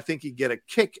 And I think he'd get a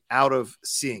kick out of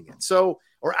seeing it.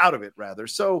 Or out of it, rather.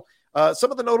 So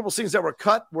some of the notable scenes that were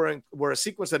cut were a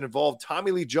sequence that involved Tommy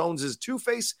Lee Jones's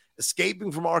Two-Face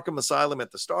escaping from Arkham Asylum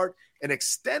at the start, an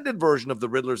extended version of the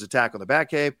Riddler's attack on the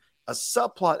Batcave, a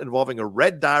subplot involving a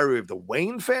red diary of the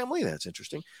Wayne family. That's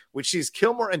interesting, which sees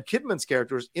Kilmer and Kidman's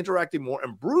characters interacting more,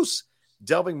 and Bruce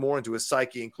delving more into his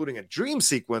psyche, including a dream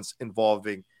sequence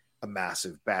involving a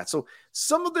massive bat. So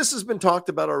some of this has been talked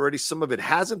about already. Some of it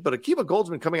hasn't, but Akiva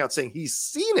Goldsman coming out saying he's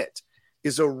seen it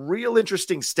is a real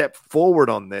interesting step forward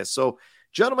on this. So,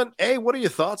 gentlemen, A, what are your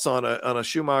thoughts on a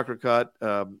Schumacher cut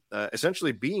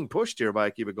essentially being pushed here by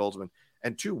Akiva Goldsman?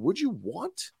 And 2, would you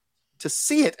want to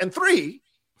see it? And 3,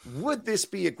 would this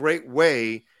be a great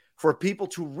way for people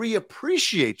to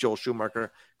reappreciate Joel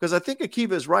Schumacher? Because I think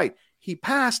Akiva is right. He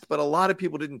passed, but a lot of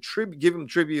people didn't give him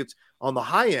tributes on the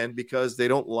high end because they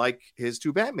don't like his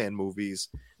 2 Batman movies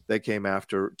that came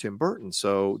after Tim Burton.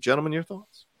 So, gentlemen, your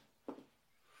thoughts?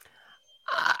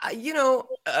 He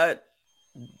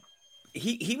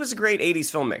was a great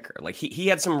 80s filmmaker. Like he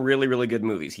had some really, really good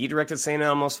movies. He directed St.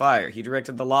 Elmo's Fire. He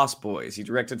directed The Lost Boys. He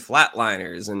directed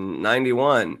Flatliners in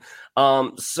 91.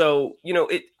 I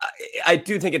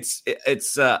do think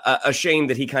it's a shame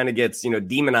that he kind of gets,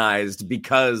 demonized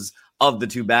because of the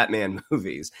 2 Batman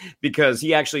movies, because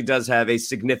he actually does have a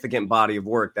significant body of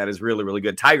work that is really, really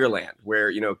good. Tigerland,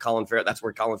 where, Colin Farrell, that's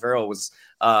where Colin Farrell was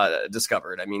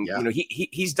discovered. I mean,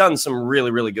 he's done some really,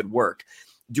 really good work.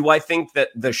 Do I think that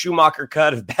the Schumacher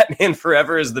cut of Batman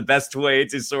Forever is the best way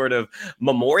to sort of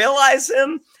memorialize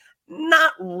him?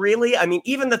 Not really. I mean,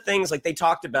 even the things like they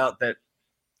talked about that,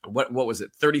 what was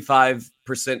it,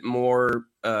 35% more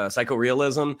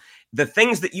psychorealism. The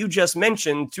things that you just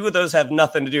mentioned, 2 of those have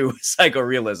nothing to do with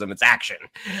psychorealism. It's action.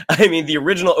 I mean, the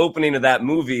original opening of that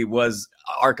movie was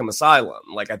Arkham Asylum.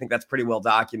 Like, I think that's pretty well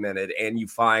documented. And you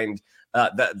find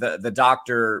the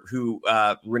doctor who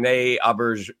Rene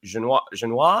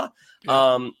Auberjonois,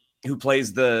 who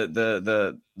plays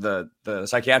the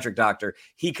psychiatric doctor.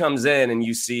 He comes in, and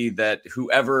you see that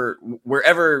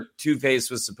wherever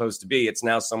Two-Face was supposed to be, it's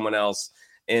now someone else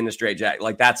in a straitjacket.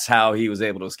 Like, that's how he was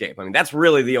able to escape. I mean, that's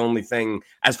really the only thing,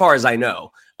 as far as I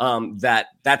know,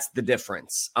 that's the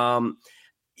difference.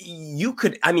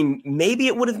 Maybe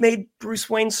it would have made Bruce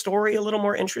Wayne's story a little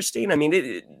more interesting. I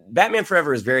mean, Batman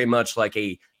Forever is very much like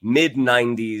a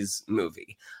mid-90s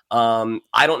movie.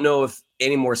 I don't know if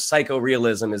any more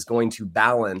psychorealism is going to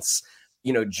balance,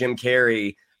 Jim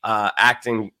Carrey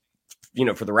acting,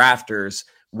 for the rafters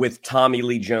with Tommy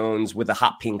Lee Jones with a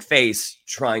hot pink face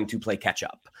trying to play catch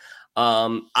up.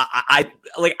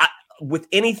 With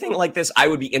anything like this, I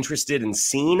would be interested in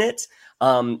seeing it.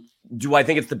 Do I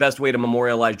think it's the best way to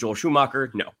memorialize Joel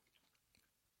Schumacher? No.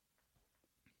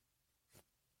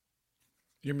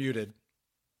 You're muted.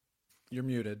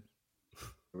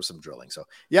 There was some drilling. So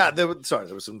yeah, there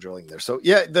was some drilling there. So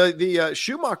yeah, the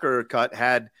Schumacher cut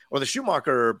the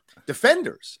Schumacher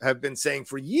defenders have been saying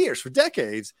for years, for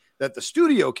decades, that the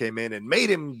studio came in and made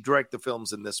him direct the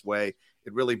films in this way.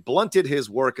 It really blunted his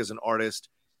work as an artist.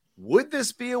 Would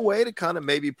this be a way to kind of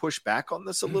maybe push back on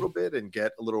this a little bit and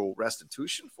get a little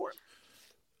restitution for him?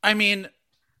 I mean,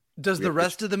 does the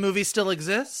rest of the movie still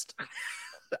exist?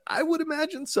 I would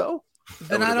imagine so.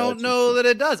 Then I don't know that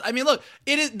it does. I mean, look,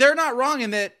 they're not wrong in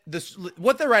that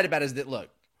what they're right about is that, look,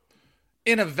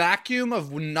 in a vacuum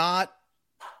of not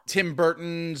Tim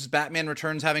Burton's Batman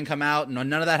Returns having come out and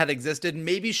none of that had existed,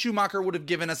 maybe Schumacher would have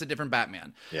given us a different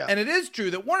Batman. Yeah. And it is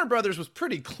true that Warner Brothers was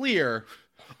pretty clear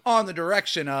on the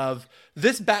direction of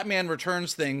this Batman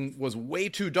Returns thing was way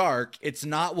too dark. It's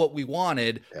not what we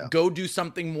wanted. Yeah. Go do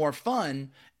something more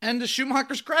fun. And to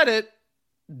Schumacher's credit,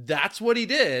 that's what he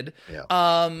did.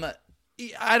 Yeah.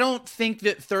 I don't think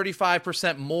that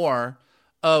 35% more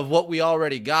of what we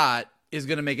already got is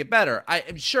going to make it better.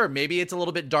 I'm sure maybe it's a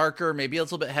little bit darker, maybe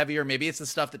it's a little bit heavier, maybe it's the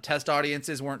stuff that test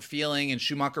audiences weren't feeling and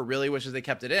Schumacher really wishes they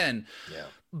kept it in. Yeah.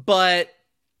 But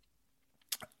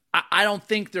I don't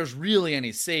think there's really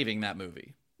any saving that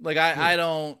movie. Like I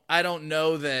don't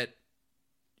know that,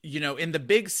 in the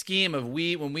big scheme of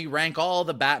when we rank all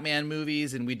the Batman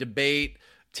movies and we debate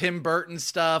Tim Burton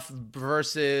stuff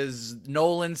versus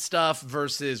Nolan stuff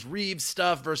versus Reeves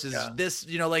stuff versus this,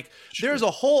 there's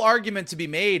a whole argument to be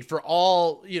made for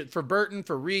all, for Burton,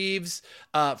 for Reeves,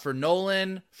 for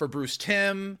Nolan, for Bruce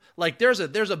Timm. Like there's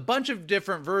a bunch of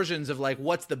different versions of like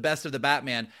what's the best of the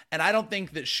Batman. And I don't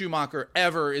think that Schumacher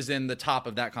ever is in the top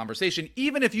of that conversation,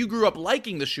 even if you grew up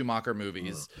liking the Schumacher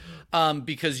movies,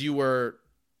 because you were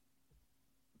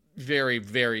very,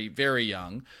 very, very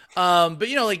young. But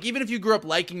even if you grew up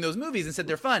liking those movies and said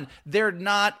they're fun, they're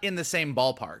not in the same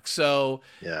ballpark. So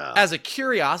as a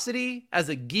curiosity, as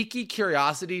a geeky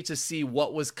curiosity to see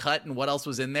what was cut and what else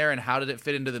was in there and how did it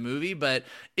fit into the movie. But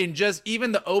in just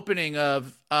even the opening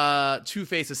of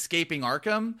Two-Face escaping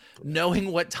Arkham,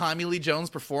 knowing what Tommy Lee Jones'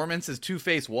 performance as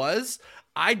Two-Face was,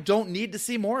 I don't need to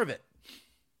see more of it.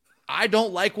 I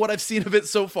don't like what I've seen of it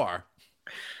so far.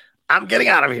 I'm getting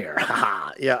out of here.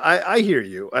 Yeah, I hear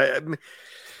you. I don't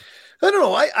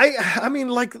know. I mean,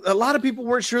 like a lot of people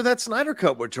weren't sure that Snyder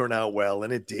Cut would turn out well,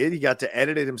 and it did. He got to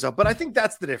edit it himself. But I think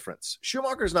that's the difference.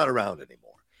 Schumacher's not around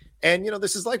anymore. And,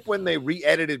 this is like when they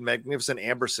re-edited Magnificent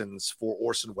Ambersons for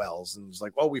Orson Welles. And it's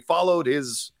like, well, we followed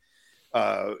his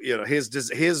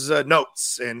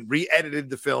notes and re-edited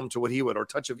the film to what he would, or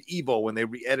Touch of Evil when they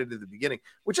re-edited the beginning,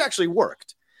 which actually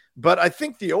worked. But I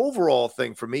think the overall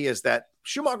thing for me is that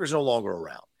Schumacher's no longer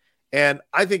around. And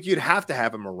I think you'd have to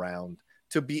have him around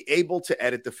to be able to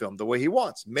edit the film the way he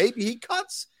wants. Maybe he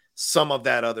cuts some of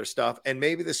that other stuff, and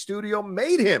maybe the studio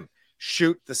made him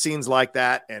shoot the scenes like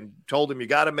that and told him, you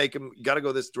got to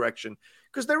go this direction.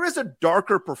 Because there is a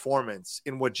darker performance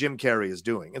in what Jim Carrey is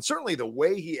doing. And certainly the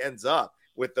way he ends up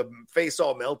with the face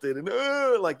all melted and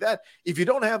like that, if you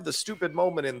don't have the stupid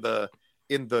moment in the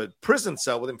prison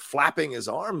cell with him flapping his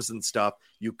arms and stuff,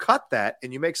 you cut that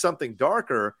and you make something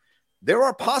darker. There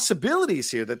are possibilities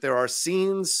here that there are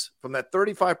scenes from that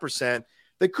 35%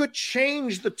 that could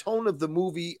change the tone of the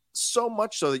movie so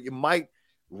much so that you might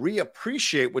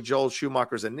reappreciate what Joel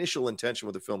Schumacher's initial intention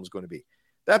with the film is going to be.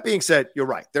 That being said, you're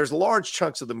right. There's large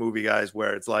chunks of the movie, guys,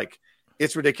 where it's like,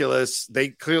 it's ridiculous. They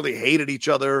clearly hated each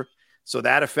other. So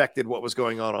that affected what was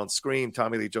going on screen,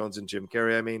 Tommy Lee Jones and Jim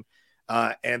Carrey, I mean.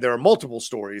 And there are multiple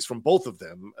stories from both of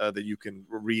them that you can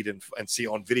read and see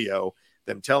on video,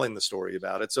 them telling the story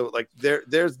about it. So like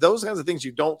there's those kinds of things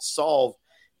you don't solve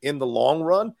in the long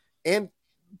run. And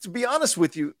to be honest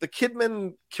with you, the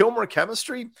Kidman-Kilmer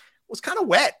chemistry was kind of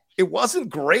wet. It wasn't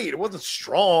great. It wasn't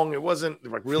strong. It wasn't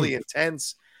like really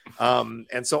intense.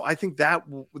 And so I think that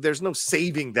there's no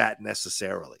saving that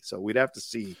necessarily. So we'd have to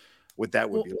see what that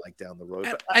would be like down the road.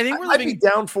 But I think I'd be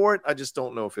down for it. I just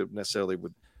don't know if it necessarily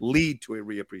would lead to a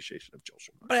reappreciation of Joel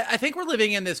Schumacher. But I think we're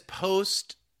living in this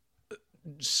post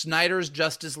Snyder's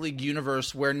Justice League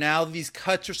universe where now these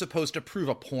cuts are supposed to prove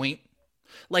a point.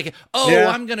 Like,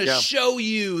 I'm going to show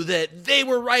you that they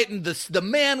were right and the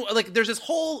man, like there's this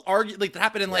whole argument like that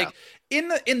happened like in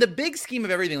the big scheme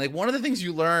of everything. Like one of the things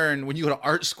you learn when you go to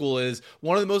art school is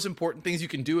one of the most important things you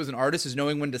can do as an artist is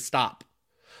knowing when to stop.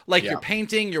 Like you're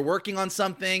painting, you're working on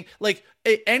something, like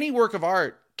any work of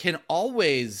art can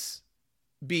always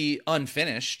be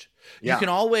unfinished. You can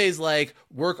always like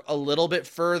work a little bit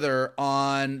further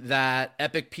on that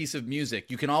epic piece of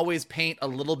music. You can always paint a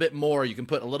little bit more. You can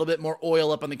put a little bit more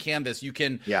oil up on the canvas. You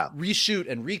can reshoot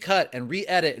and recut and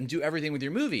re-edit and do everything with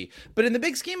your movie. But in the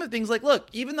big scheme of things, like, look,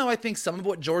 even though I think some of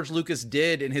what George Lucas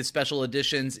did in his special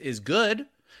editions is good,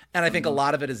 and I think a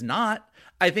lot of it is not,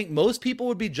 I think most people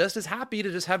would be just as happy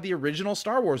to just have the original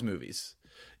Star Wars movies.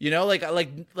 Like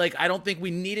I don't think we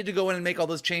needed to go in and make all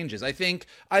those changes. I think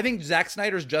Zack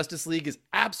Snyder's Justice League is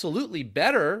absolutely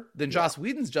better than Joss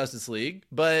Whedon's Justice League,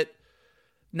 but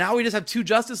now we just have two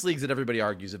Justice Leagues that everybody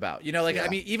argues about. I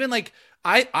mean, even like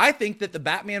I think that the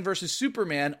Batman versus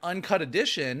Superman uncut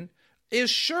edition is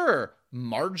sure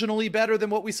marginally better than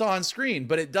what we saw on screen,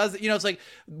 but it does, it's like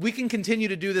we can continue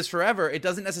to do this forever. It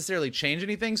doesn't necessarily change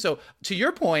anything. So to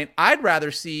your point, I'd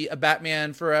rather see a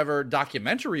Batman Forever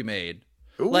documentary made.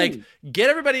 Ooh. Like, get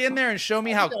everybody in there and show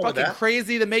me how fucking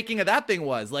crazy the making of that thing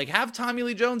was. Like, have Tommy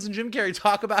Lee Jones and Jim Carrey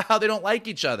talk about how they don't like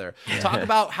each other. Talk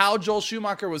about how Joel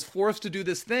Schumacher was forced to do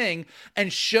this thing,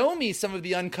 and show me some of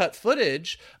the uncut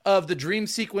footage of the dream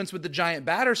sequence with the giant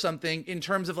bat or something, in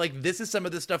terms of like, this is some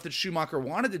of the stuff that Schumacher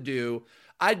wanted to do.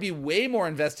 I'd be way more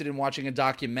invested in watching a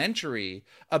documentary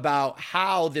about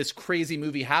how this crazy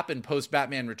movie happened post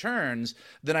Batman Returns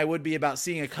than I would be about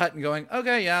seeing a cut and going,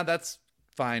 okay, yeah, that's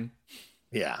fine.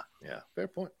 Yeah, fair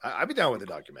point. I'd be down with the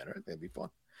documentary. I think it'd be fun.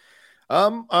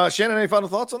 Shannon, any final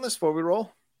thoughts on this before we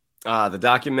roll? The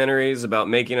documentaries about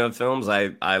making of films,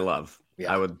 I love.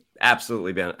 Yeah. I would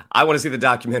absolutely be. I want to see the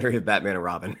documentary of Batman and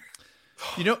Robin.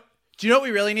 Do you know what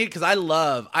we really need? Because on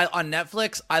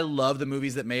Netflix, I love the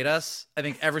movies that made us. I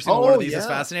think every single one of these is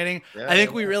fascinating. Yeah, I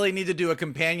think we really need to do a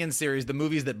companion series, the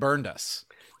movies that burned us.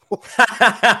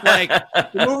 Like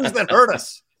the movies that hurt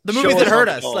us. The movies that hurt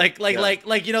us, like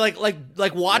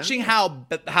watching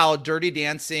how Dirty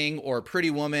Dancing or Pretty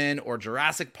Woman or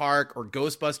Jurassic Park or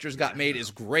Ghostbusters got made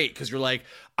is great, because you're like,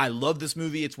 I love this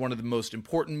movie. It's one of the most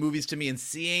important movies to me, and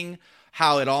seeing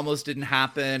how it almost didn't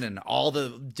happen and all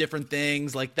the different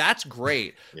things, like, that's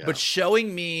great. Yeah. But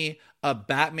showing me a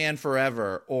Batman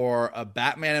Forever or a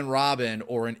Batman and Robin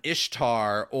or an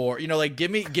Ishtar, or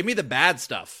give me the bad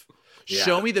stuff. Yeah.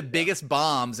 Show me the biggest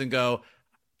bombs and go,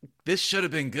 this should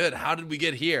have been good. How did we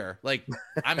get here? Like,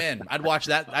 I'm in. I'd watch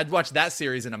that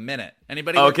series in a minute.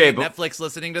 Anybody Netflix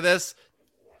listening to this?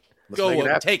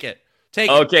 Take it.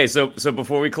 Okay, so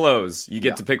before we close, you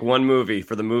get to pick one movie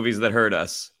for the movies that hurt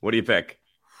us. What do you pick?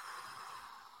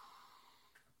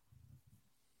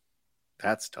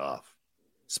 That's tough.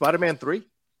 Spider-Man 3?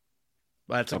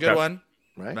 That's a good one.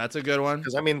 Right? That's a good one.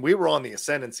 Because, I mean, we were on the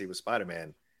ascendancy with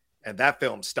Spider-Man, and that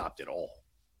film stopped it all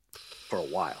for a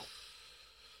while.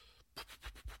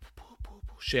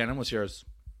 Shannon, what's yours?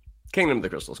 Kingdom of the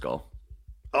Crystal Skull.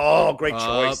 Oh, great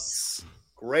choice.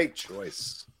 Great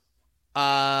choice.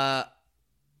 I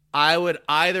would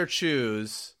either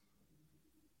choose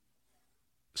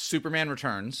Superman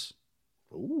Returns.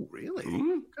 Ooh, really?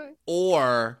 Okay.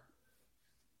 Or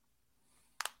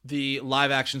the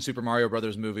live-action Super Mario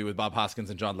Brothers movie with Bob Hoskins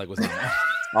and John Leguizamo.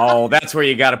 Oh, that's where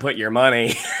you got to put your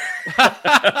money.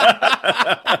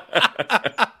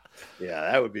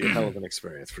 Yeah, that would be a hell of an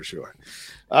experience for sure.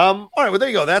 All right, well, there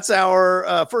you go. That's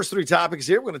our first three topics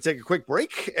here. We're going to take a quick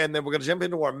break, and then we're going to jump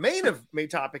into our main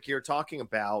topic here, talking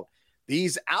about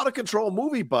these out-of-control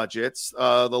movie budgets,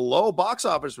 the low box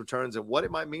office returns, and what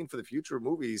it might mean for the future of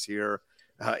movies here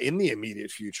in the immediate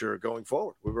future going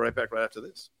forward. We'll be right back right after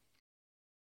this.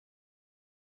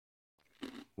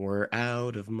 We're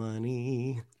out of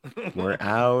money. We're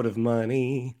out of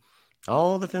money.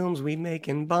 All the films we make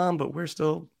and bomb, but we're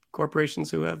still corporations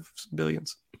who have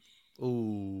billions.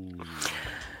 Ooh.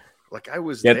 Like I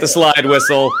was Get the slide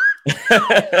whistle.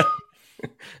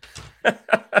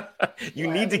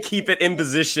 You need to keep it in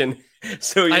position.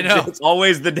 So it's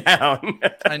always the down.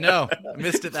 I know. I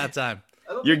missed it that time.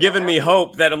 You're giving me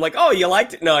hope that I'm like, oh, you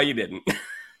liked it? No, you didn't.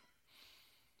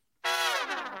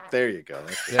 There you go.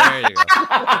 There you go.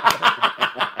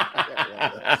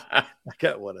 I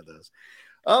got one of those.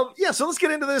 So let's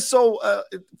get into this. So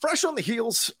fresh on the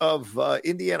heels of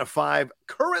Indiana 5,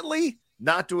 currently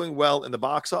not doing well in the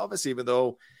box office, even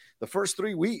though the first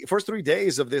 3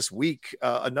 days of this week,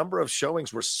 a number of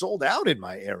showings were sold out in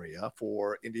my area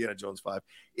for Indiana Jones 5.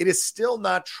 It is still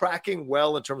not tracking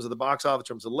well in terms of the box office,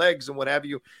 in terms of legs and what have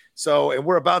you. So, and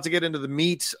we're about to get into the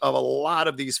meat of a lot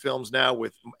of these films now,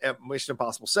 with Mission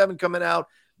Impossible 7 coming out,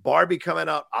 Barbie coming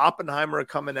out, Oppenheimer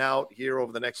coming out here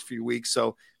over the next few weeks.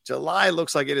 So July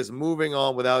looks like it is moving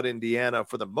on without Indiana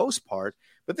for the most part.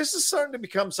 But this is starting to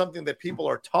become something that people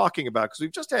are talking about, because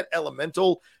we've just had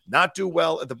Elemental not do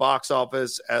well at the box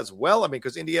office as well. I mean,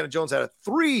 because Indiana Jones had a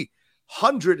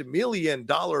 $300 million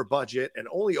budget and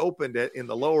only opened it in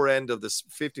the lower end of this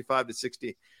 $55 to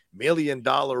 $60 million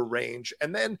range.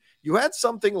 And then you had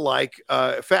something like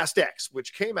Fast X,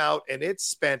 which came out and it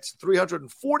spent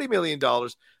 $340 million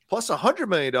plus $100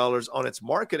 million on its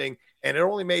marketing, and it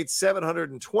only made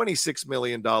 $726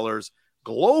 million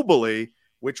globally,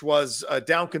 which was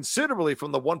down considerably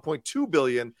from the $1.2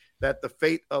 billion that The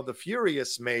Fate of the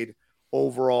Furious made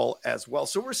overall as well.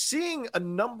 So we're seeing a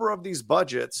number of these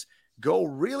budgets go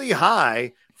really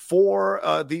high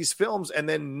for these films and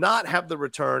then not have the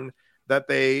return that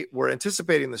they were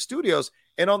anticipating in the studios.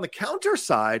 And on the counter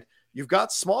side, you've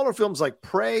got smaller films like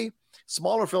Prey,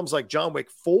 smaller films like John Wick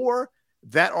 4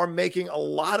 that are making a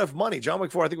lot of money. John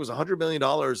Wick 4, I think, was $100 million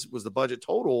was the budget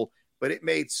total, but it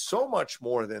made so much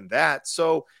more than that.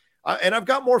 So, and I've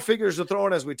got more figures to throw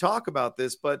in as we talk about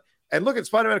this, and look at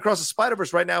Spider-Man Across the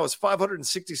Spider-Verse right now is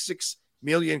 $566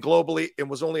 million globally and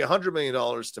was only $100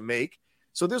 million to make.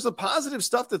 So there's the positive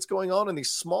stuff that's going on in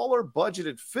these smaller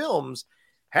budgeted films.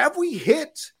 Have we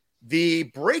hit the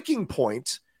breaking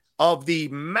point of the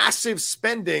massive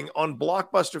spending on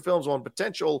blockbuster films, on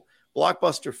potential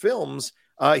blockbuster films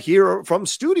here from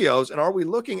studios? And are we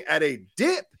looking at a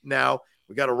dip now?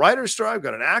 We got a writer's strike, we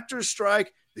got an actor's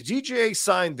strike. The GJA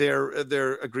signed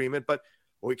their agreement, but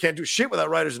we can't do shit without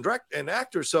writers and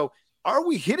actors. So are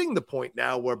we hitting the point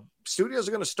now where studios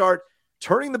are going to start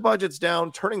turning the budgets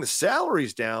down, turning the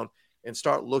salaries down, and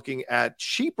start looking at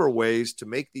cheaper ways to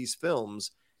make these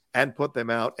films and put them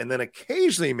out, and then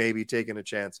occasionally maybe taking a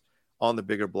chance on the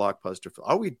bigger blockbuster film?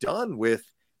 Are we done with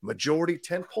majority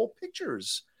tentpole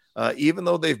pictures, even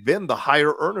though they've been the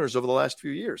higher earners over the last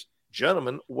few years?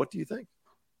 Gentlemen, what do you think?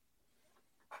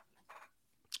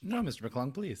 No, Mr.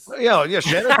 McClung, please. Yeah,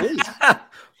 Shannon, please.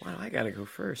 Wow, I gotta go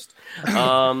first.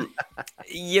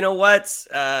 You know what?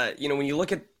 When you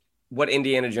look at what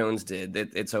Indiana Jones did,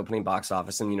 its opening box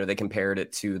office, and they compared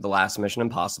it to the last Mission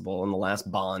Impossible and the last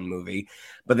Bond movie,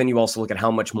 but then you also look at how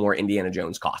much more Indiana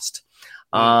Jones cost.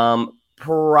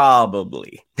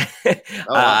 Probably,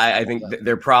 I think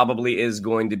there probably is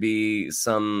going to be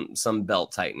some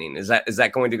belt tightening. Is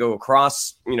that going to go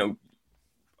across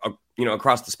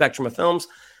across the spectrum of films?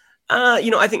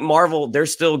 I think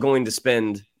Marvel's still going to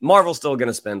spend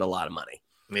a lot of money.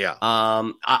 Yeah.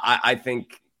 I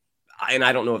think, and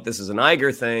I don't know if this is an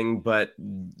Iger thing, but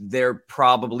there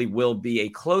probably will be a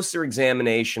closer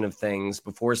examination of things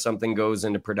before something goes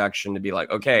into production to be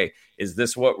like, okay, is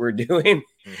this what we're doing?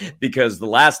 Mm-hmm. Because the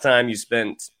last time you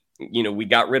spent, we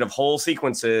got rid of whole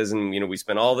sequences and, we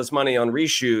spent all this money on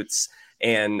reshoots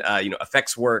and,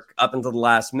 effects work up until the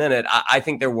last minute. I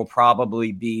think there will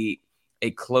probably be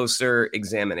a closer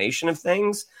examination of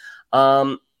things.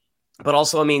 But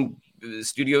also,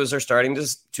 studios are starting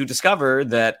to discover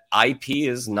that IP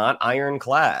is not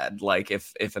ironclad. Like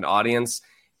if an audience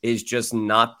is just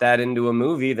not that into a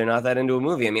movie, they're not that into a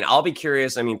movie. I'll be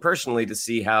curious, personally, to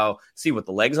see what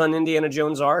the legs on Indiana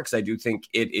Jones are, because I do think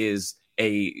it is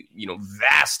a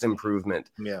vast improvement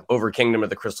over Kingdom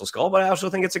of the Crystal Skull, but I also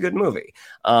think it's a good movie.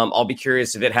 I'll be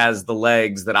curious if it has the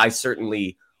legs that I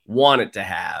certainly want it to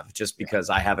have, just because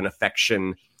I have an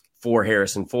affection for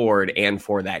Harrison Ford and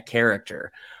for that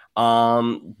character.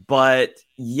 But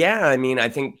yeah, I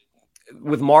think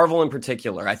with Marvel in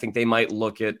particular, I think they might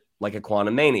look at like a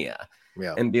Quantumania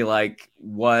and be like,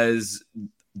 was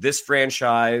this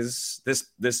franchise,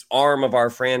 this arm of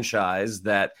our franchise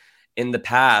that in the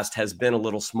past has been a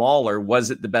little smaller,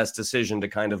 was it the best decision to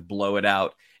kind of blow it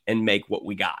out and make what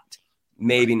we got?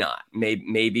 Maybe not.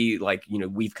 Maybe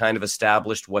we've kind of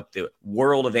established what the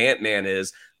world of Ant-Man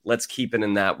is. Let's keep it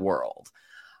in that world.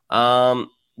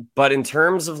 But in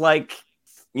terms of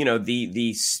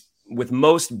with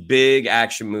most big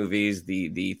action movies,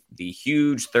 the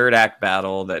huge third act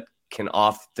battle that can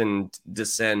often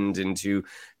descend into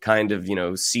kind of,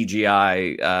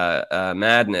 CGI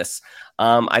madness.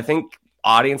 I think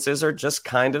audiences are just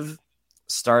kind of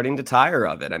starting to tire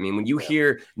of it. When you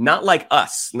hear, not like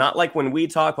us, not like when we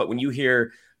talk, but when you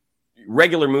hear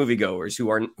regular moviegoers who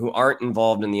aren't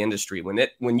involved in the industry,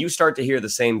 when you start to hear the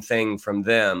same thing from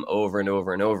them over and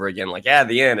over and over again, like, at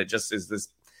the end, it's just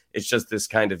this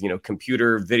kind of,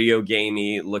 computer video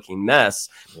gamey looking mess.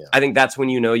 Yeah. I think that's when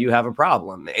you have a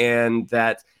problem, and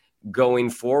that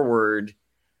going forward,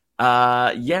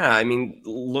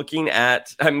 looking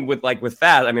at, with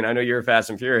Fast, I know you're a Fast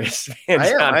and Furious fan,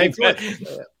 Johnny,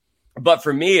 but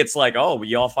for me, it's like, oh,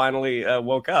 y'all finally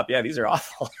woke up. Yeah, these are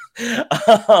awful.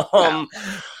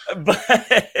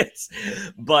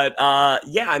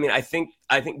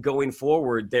 I think going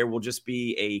forward, there will just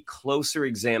be a closer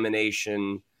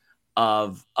examination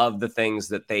of the things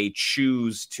that they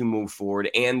choose to move forward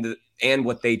and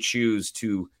what they choose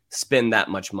to spend that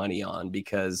much money on,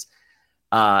 because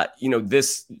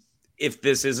if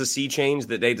this is a sea change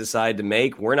that they decide to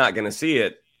make, we're not going to see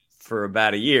it for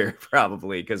about a year,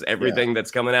 probably, because everything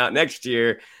that's coming out next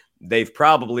year, they've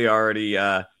probably already,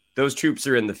 those troops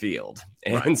are in the field.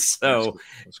 And so,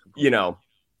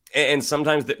 and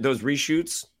sometimes those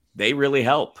reshoots they really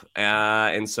help.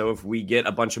 And so if we get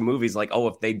a bunch of movies like, oh,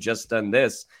 if they just done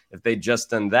this, if they just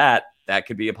done that, that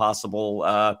could be a possible,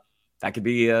 that could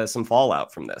be some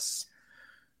fallout from this.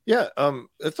 Yeah.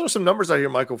 Let's throw some numbers out here,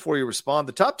 Michael, before you respond.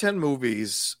 The top 10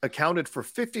 movies accounted for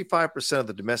 55% of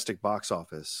the domestic box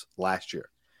office last year,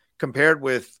 compared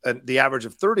with the average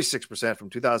of 36% from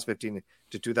 2015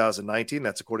 to 2019.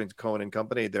 That's according to Cohen and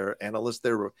Company. Their analysts,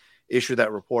 they issued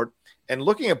that report. And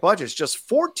looking at budgets, just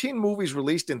 14 movies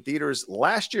released in theaters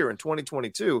last year in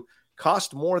 2022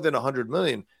 cost more than $100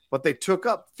 million, but they took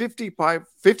up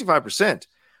 55%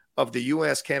 of the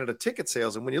U.S. Canada ticket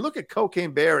sales. And when you look at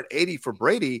Cocaine Bear and 80 for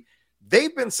Brady,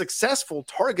 they've been successful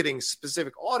targeting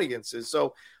specific audiences.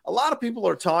 So a lot of people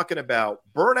are talking about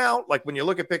burnout. Like when you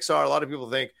look at Pixar, a lot of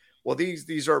people think, well,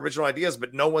 these are original ideas,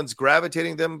 but no one's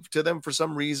gravitating to them for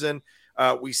some reason.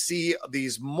 We see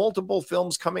these multiple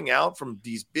films coming out from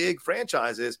these big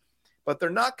franchises, but they're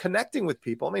not connecting with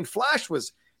people. I mean, Flash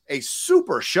was a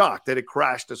super shock that it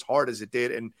crashed as hard as it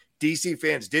did, and DC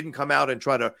fans didn't come out and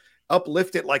try to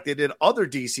uplift it like they did other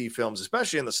DC films,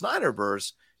 especially in the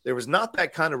Snyderverse. There was not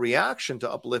that kind of reaction to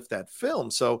uplift that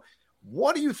film. So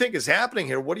what do you think is happening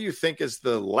here? What do you think is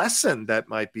the lesson that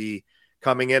might be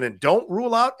coming in? And don't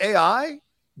rule out AI.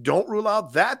 Don't rule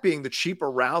out that being the cheaper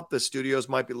route the studios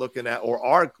might be looking at, or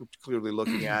are clearly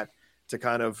looking at, to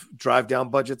kind of drive down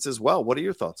budgets as well. What are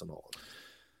your thoughts on all of it?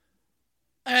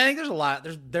 I think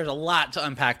there's a lot to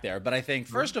unpack there, but I think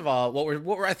first of all, what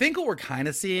we're kind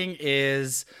of seeing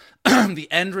is the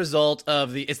end result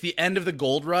of it's the end of the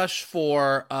gold rush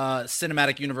for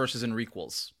cinematic universes and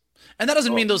requels. And that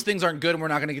doesn't mean those things aren't good and we're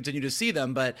not going to continue to see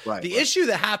them. But the issue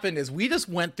that happened is we just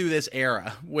went through this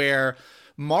era where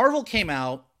Marvel came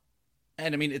out,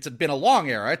 and I mean, it's been a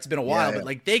long era. It's been a while, but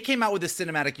like they came out with this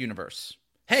cinematic universe.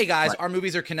 Hey guys, our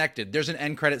movies are connected. There's an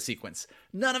end credit sequence.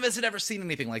 None of us had ever seen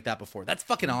anything like that before. That's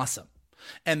fucking awesome.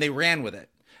 And they ran with it.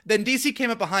 Then DC came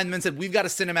up behind them and said, we've got a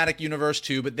cinematic universe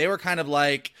too, but they were kind of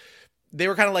like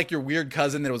your weird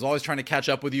cousin that was always trying to catch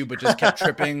up with you, but just kept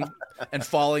tripping and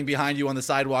falling behind you on the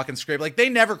sidewalk and scrape. Like they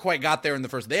never quite got there in the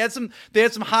first. They had some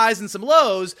highs and some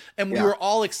lows, and we were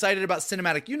all excited about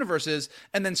cinematic universes.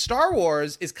 And then Star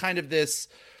Wars is kind of this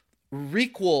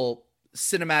requel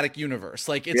cinematic universe.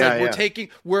 Like it's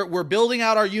we're building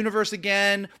out our universe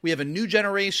again. We have a new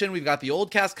generation. We've got the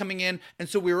old cast coming in. And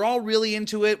so we were all really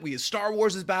into it. Star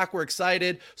Wars is back. We're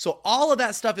excited. So all of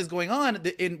that stuff is going on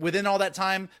within all that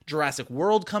time. Jurassic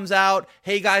World comes out.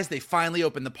 Hey guys, they finally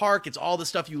opened the park. It's all the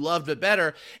stuff you loved, but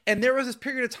better. And there was this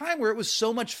period of time where it was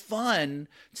so much fun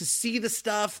to see the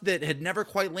stuff that had never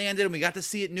quite landed, and we got to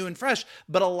see it new and fresh.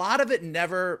 But a lot of it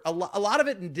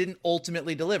didn't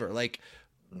ultimately deliver. Like,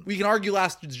 we can argue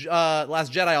Last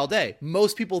Jedi all day.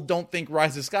 Most people don't think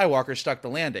Rise of Skywalker stuck the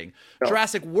landing. No.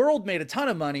 Jurassic World made a ton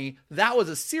of money. That was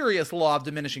a serious law of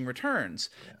diminishing returns.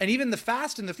 Yeah. And even the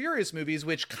Fast and the Furious movies,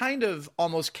 which kind of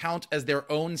almost count as their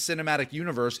own cinematic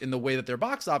universe in the way that their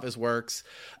box office works,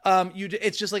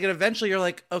 it's just like eventually you're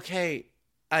like, okay,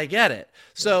 I get it. Yeah.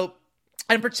 So,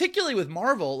 and particularly with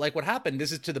Marvel, like what happened,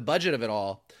 this is to the budget of it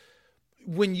all.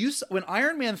 When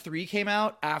Iron Man 3 came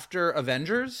out after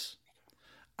Avengers,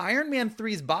 Iron Man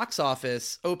 3's box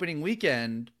office opening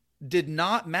weekend did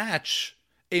not match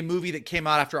a movie that came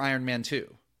out after Iron Man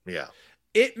 2. Yeah.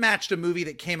 It matched a movie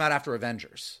that came out after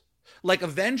Avengers. Like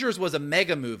Avengers was a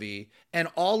mega movie, and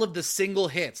all of the single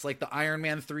hits, like the Iron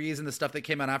Man 3s and the stuff that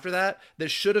came out after that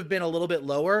should have been a little bit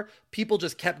lower, people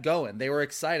just kept going. They were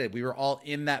excited. We were all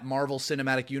in that Marvel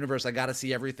Cinematic Universe. I got to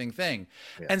see everything thing.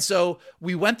 Yeah. And so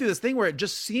we went through this thing where it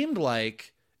just seemed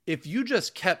like if you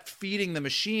just kept feeding the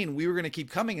machine, we were going to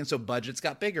keep coming. And so budgets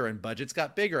got bigger and budgets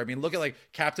got bigger. I mean, look at like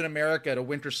Captain America to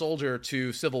Winter Soldier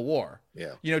to Civil War,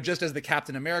 just as the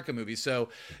Captain America movie. So,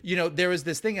 there was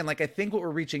this thing. And like, I think what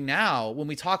we're reaching now when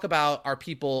we talk about are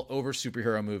people over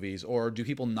superhero movies, or do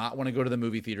people not want to go to the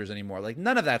movie theaters anymore? Like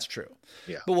none of that's true.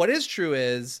 Yeah. But what is true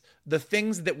is the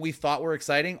things that we thought were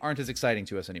exciting aren't as exciting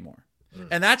to us anymore.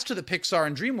 And that's to the Pixar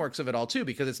and DreamWorks of it all too,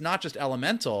 because it's not just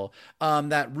Elemental.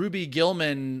 That Ruby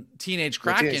Gillman Teenage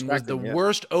Kraken was the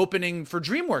worst opening for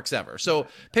DreamWorks ever. So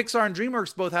Pixar and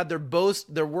DreamWorks both had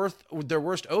their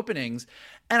worst openings,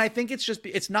 and I think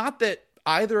it's not that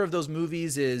either of those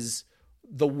movies is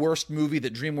the worst movie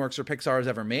that DreamWorks or Pixar has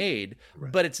ever made,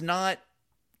 but it's not.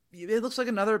 It looks like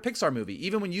another Pixar movie.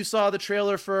 Even when you saw the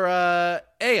trailer for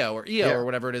EO or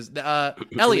whatever it is,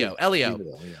 Elio.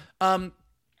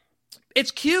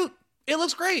 It's cute. It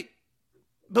looks great.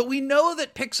 But we know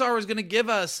that Pixar is going to give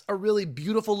us a really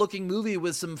beautiful looking movie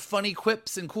with some funny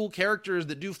quips and cool characters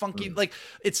that do funky, like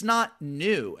it's not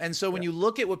new. And so when you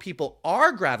look at what people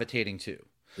are gravitating to,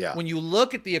 Yeah. When you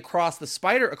look at the Across the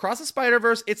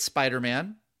Spider-Verse, it's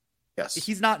Spider-Man. Yes.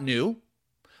 He's not new,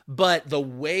 but the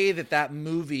way that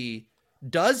movie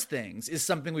does things is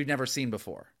something we've never seen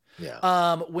before.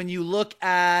 Yeah. When you look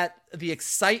at the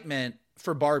excitement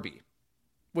for Barbie,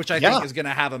 which I think is going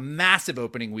to have a massive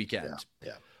opening weekend.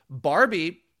 Yeah.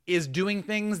 Barbie is doing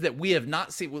things that we have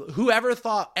not seen. Whoever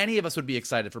thought any of us would be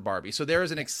excited for Barbie? So there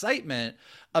is an excitement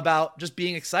about just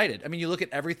being excited. I mean, you look at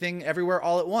Everything Everywhere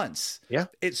All at Once. Yeah.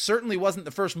 It certainly wasn't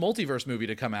the first multiverse movie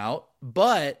to come out,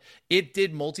 but it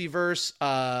did multiverse,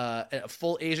 a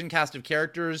full Asian cast of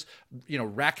characters,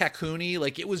 Rakakuni.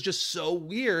 Like, it was just so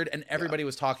weird, and everybody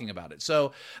was talking about it.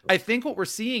 So I think what we're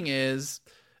seeing is,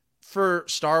 for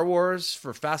Star Wars,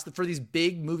 for these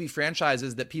big movie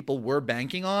franchises that people were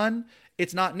banking on,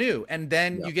 it's not new. And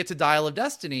then you get to Dial of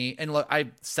Destiny, and look, I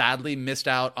sadly missed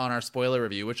out on our spoiler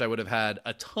review, which I would have had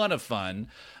a ton of fun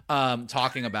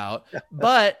talking about.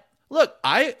 But look,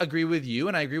 I agree with you,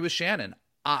 and I agree with Shannon.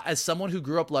 As someone who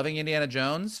grew up loving Indiana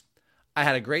Jones, I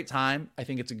had a great time. I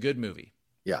think it's a good movie.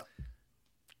 Yeah.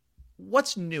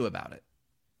 What's new about it?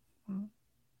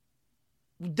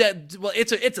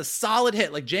 It's a solid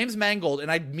hit. Like, James Mangold,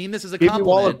 and I mean this as a compliment.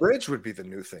 Waller-Bridge would be the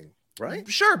new thing, right?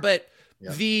 Sure, but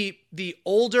the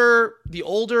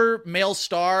older male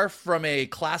star from a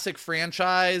classic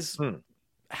franchise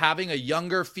having a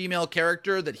younger female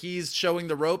character that he's showing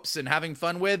the ropes and having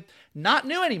fun with, not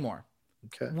new anymore.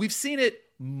 Okay. We've seen it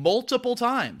multiple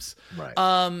times. Right.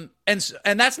 And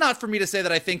that's not for me to say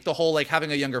that I think the whole, like,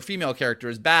 having a younger female character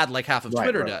is bad, like half of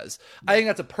Twitter does. I think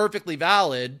that's a perfectly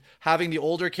valid, having the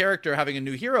older character, having a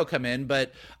new hero come in.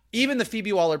 But even the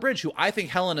Phoebe Waller-Bridge, who I think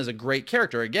Helen is a great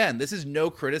character. Again, this is no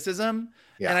criticism.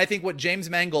 Yeah. And I think what James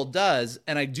Mangold does,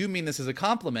 and I do mean this as a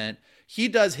compliment, he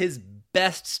does his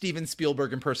best Steven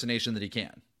Spielberg impersonation that he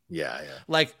can. Yeah.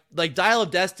 Like Dial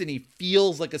of Destiny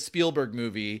feels like a Spielberg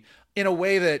movie in a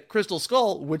way that Crystal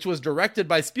Skull, which was directed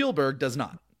by Spielberg, does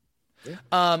not.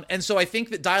 Yeah. And so I think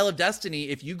that Dial of Destiny,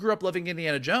 if you grew up loving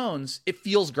Indiana Jones, it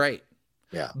feels great.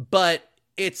 Yeah. But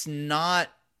it's not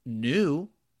new.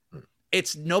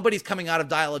 Nobody's coming out of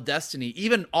Dial of Destiny,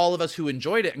 even all of us who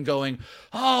enjoyed it, and going,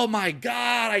 oh my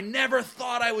God, I never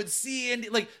thought I would see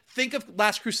think of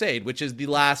Last Crusade, which is the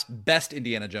last best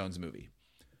Indiana Jones movie.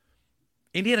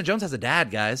 Indiana Jones has a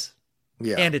dad, guys.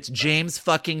 Yeah. And it's James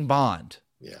fucking Bond.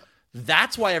 Yeah.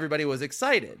 That's why everybody was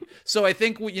excited. So I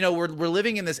think we're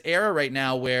living in this era right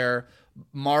now where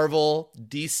Marvel,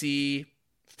 DC,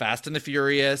 Fast and the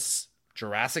Furious,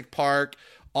 Jurassic Park,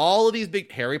 all of these big,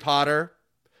 Harry Potter,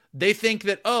 they think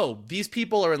that, these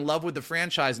people are in love with the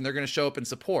franchise and they're going to show up and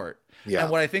support. Yeah. And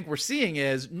what I think we're seeing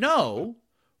is, no,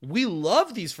 we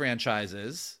love these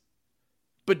franchises,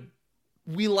 but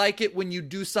we like it when you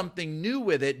do something new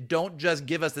with it. Don't just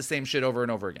give us the same shit over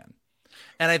and over again.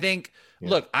 And I think,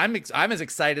 look, I'm as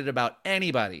excited about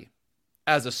anybody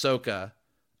as Ahsoka,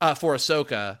 for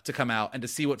Ahsoka to come out and to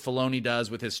see what Filoni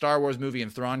does with his Star Wars movie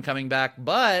and Thrawn coming back.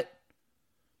 But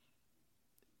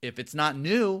if it's not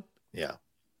new,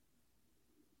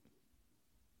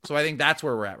 so I think that's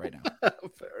where we're at right now.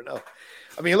 Fair enough.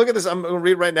 I mean, look at this. I'm going to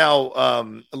read right now.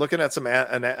 Looking at some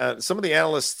of the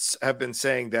analysts have been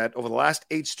saying that over the last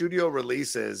 8 studio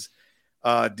releases,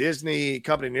 Disney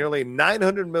company nearly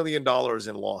 $900 million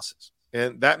in losses,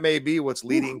 and that may be what's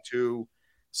leading to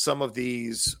some of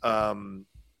these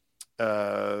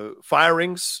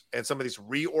firings and some of these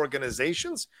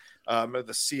reorganizations. The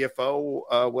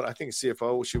CFO, what I think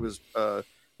CFO, she was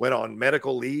went on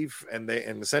medical leave, and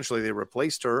essentially they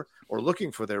replaced her, or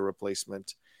looking for their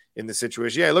replacement in the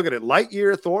situation. Yeah, look at it: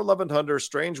 Lightyear, Thor: Love and Thunder,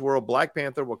 Strange World, Black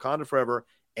Panther, Wakanda Forever,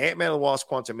 Ant-Man and the Wasp: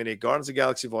 Quantumania, Guardians of the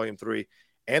Galaxy Volume 3,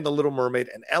 and The Little Mermaid,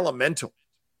 and Elemental.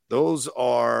 Those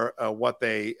are what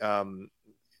is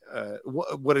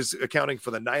accounting for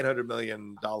the $900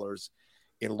 million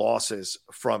in losses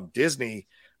from Disney.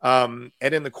 And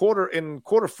in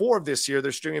quarter 4 of this year,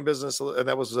 their streaming business, and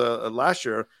that was last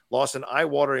year, lost an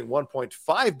eye-watering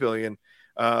 $1.5 billion,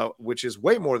 which is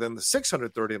way more than the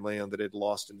 $630 million that it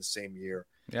lost in the same year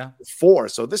before.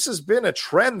 So this has been a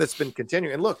trend that's been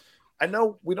continuing. And look, I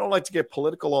know we don't like to get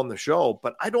political on the show,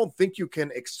 but I don't think you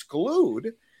can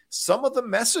exclude some of the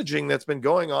messaging that's been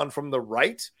going on from the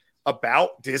right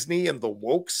about Disney and the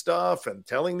woke stuff and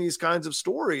telling these kinds of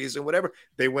stories and whatever.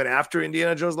 They went after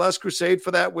Indiana Jones Last Crusade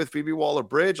for that with Phoebe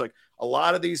Waller-Bridge. Like, a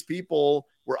lot of these people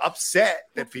were upset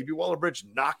that Phoebe Waller-Bridge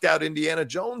knocked out Indiana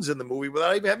Jones in the movie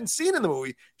without even having seen in the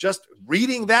movie. Just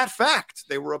reading that fact,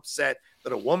 they were upset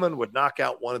that a woman would knock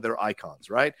out one of their icons,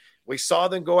 right? We saw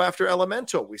them go after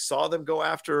Elemental. We saw them go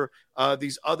after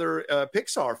these other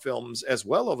Pixar films as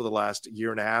well over the last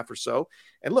year and a half or so.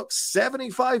 And look,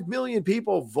 75 million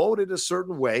people voted a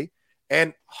certain way,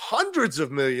 and hundreds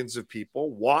of millions of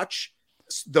people watch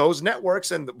those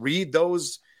networks and read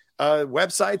those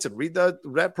websites and read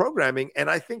that programming. And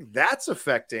I think that's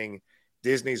affecting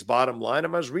Disney's bottom line. I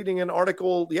was reading an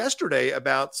article yesterday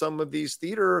about some of these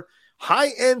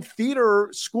high-end theater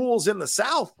schools in the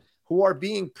South who are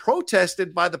being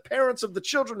protested by the parents of the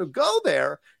children who go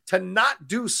there to not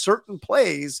do certain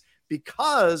plays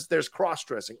because there's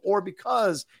cross-dressing or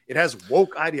because it has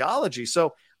woke ideology.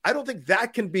 So I don't think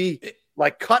that can be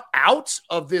like cut out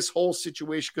of this whole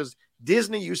situation, because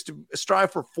Disney used to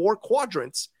strive for 4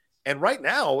 quadrants, and right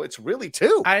now it's really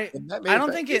 2. I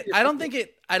don't think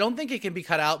it can be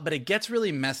cut out, but it gets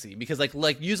really messy because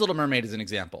like use Little Mermaid as an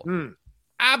example.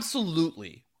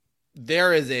 Absolutely,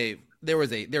 there is a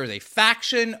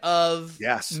faction of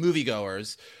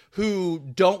moviegoers who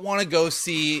don't want to go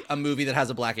see a movie that has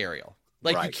a black Ariel.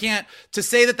 Like, you can't, to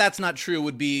say that that's not true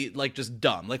would be like just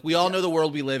dumb. Like, we all know the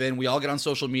world we live in. We all get on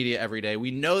social media every day. We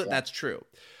know that that's true.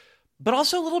 But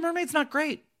also, Little Mermaid's not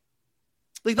great.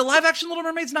 Like, the live action Little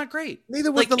Mermaid's not great.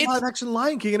 Neither was the live action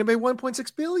Lion King, and it made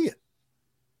 $1.6 billion.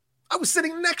 I was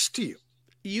sitting next to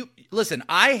you. Listen,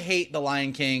 I hate the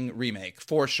Lion King remake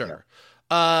for sure.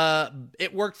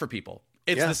 It worked for people.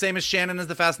 It's the same as Shannon as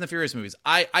the Fast and the Furious movies.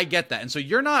 I get that. And so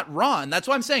you're not wrong. That's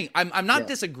why I'm saying I'm not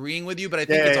disagreeing with you, but I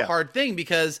think it's a hard thing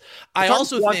because I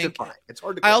also think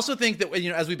that, you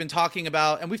know, as we've been talking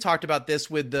about, and we've talked about this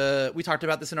we talked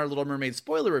about this in our Little Mermaid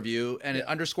spoiler review, and it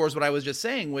underscores what I was just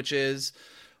saying, which is,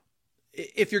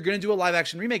 if you're going to do a live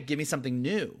action remake, give me something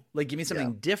new, like give me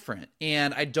something different.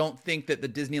 And I don't think that the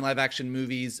Disney live action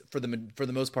movies for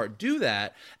the most part do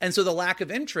that. And so the lack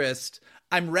of interest,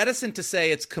 I'm reticent to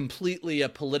say it's completely a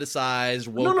politicized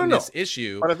wokeness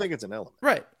issue, but I think it's an element,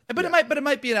 right? But it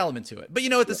might be an element to it. But you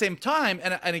know, at the same time,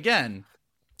 and again,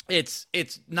 it's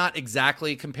not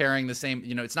exactly comparing the same.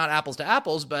 You know, it's not apples to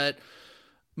apples, but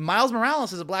Miles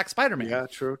Morales is a black Spider-Man. Yeah,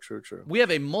 true. We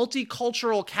have a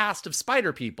multicultural cast of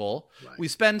Spider people. Right. We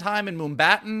spend time in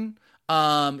Mumbattan.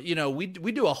 You know, we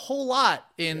do a whole lot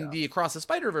in the Across the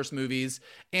Spider-Verse movies,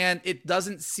 and it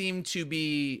doesn't seem to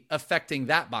be affecting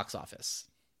that box office.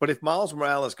 But if Miles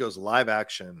Morales goes live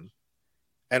action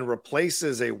and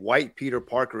replaces a white Peter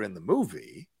Parker in the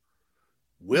movie,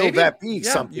 will that be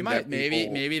something? You might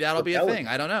maybe that'll be a thing.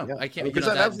 I don't know. Yeah. I can't. You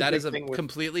know, that is a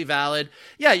completely valid.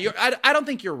 Yeah, I don't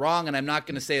think you're wrong, and I'm not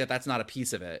going to say that that's not a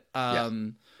piece of it.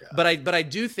 But I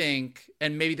do think,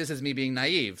 and maybe this is me being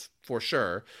naive for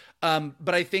sure.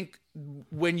 But I think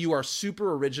when you are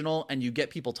super original and you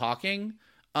get people talking,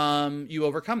 you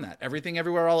overcome that. Everything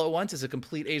Everywhere All at Once is a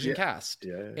complete Asian cast,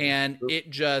 and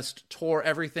it just tore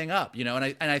everything up. You know,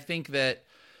 and I think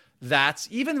that's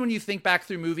even when you think back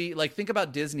through think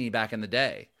about Disney back in the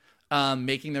day,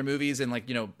 making their movies, and like,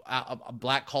 you know, a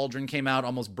Black Cauldron came out,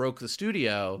 almost broke the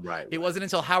studio. Right. It wasn't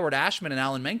until Howard Ashman and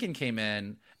Alan Menken came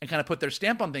in and kind of put their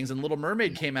stamp on things, and Little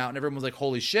Mermaid came out, and everyone was like,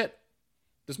 "Holy shit,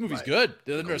 this movie's good."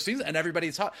 And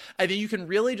everybody's hot. I think you can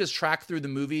really just track through the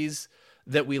movies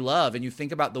that we love, and you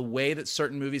think about the way that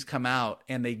certain movies come out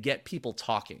and they get people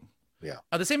talking. Yeah.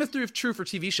 The same is true for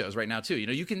TV shows right now too. You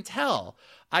know, you can tell.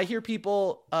 I hear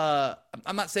people,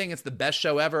 I'm not saying it's the best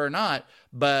show ever or not,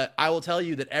 but I will tell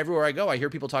you that everywhere I go, I hear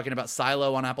people talking about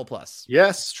Silo on Apple Plus.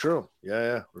 Yes, true.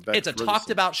 Yeah. It's a talked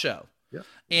about show. Yeah.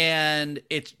 And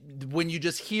it's when you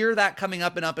just hear that coming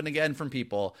up and again from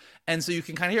people. And so you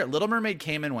can kind of hear it. Little Mermaid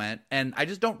came and went, and I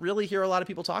just don't really hear a lot of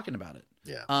people talking about it.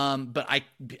 Yeah. But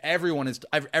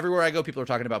everywhere I go, people are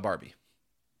talking about Barbie.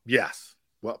 Yes.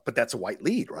 Well, but that's a white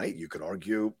lead, right? You could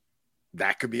argue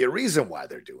that could be a reason why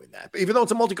they're doing that. But even though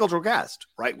it's a multicultural cast,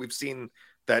 right? We've seen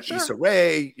that Issa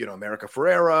Rae, you know, America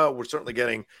Ferrera. We're certainly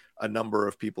getting a number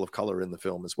of people of color in the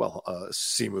film as well.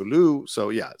 Simu Liu. So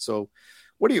yeah. So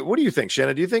what do you think,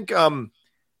 Shannon? Do you think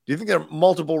there are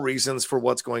multiple reasons for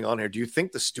what's going on here? Do you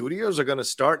think the studios are going to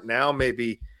start now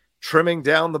maybe trimming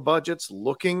down the budgets,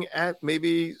 looking at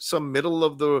maybe some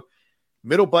middle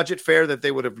budget fare that they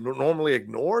would have normally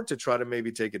ignored to try to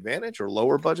maybe take advantage, or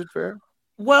lower budget fare?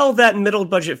 Well, that middle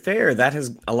budget fare,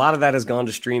 a lot of that has gone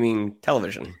to streaming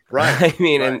television. Right. I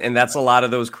mean, and that's a lot of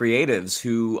those creatives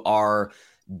who are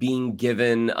being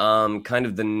given kind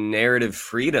of the narrative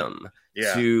freedom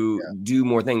to do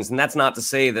more things. And that's not to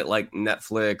say that like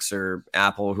Netflix or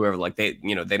Apple or whoever, like they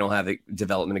don't have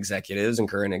development executives and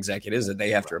current executives that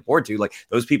they have to report to. Like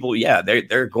those people,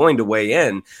 they're going to weigh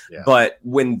in. Yeah. But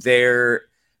when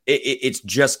it's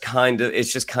just kind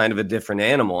of a different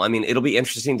animal. I mean, it'll be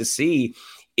interesting to see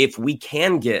if we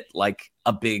can get like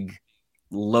a big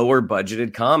lower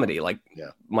budgeted comedy. Like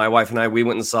my wife and I, we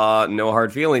went and saw No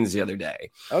Hard Feelings the other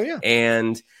day. Oh yeah.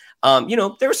 And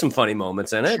there were some funny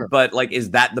moments in it, but like,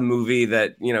 is that the movie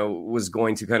that, was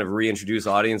going to kind of reintroduce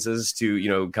audiences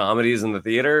to, comedies in the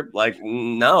theater? Like,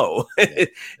 no,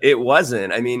 it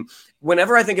wasn't. I mean,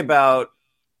 whenever I think about,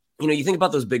 you think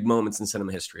about those big moments in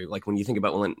cinema history, like when you think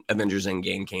about when Avengers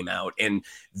Endgame came out and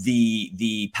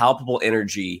the palpable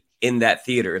energy in that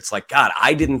theater, it's like, God,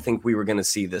 I didn't think we were going to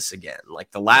see this again.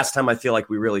 Like the last time I feel like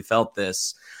we really felt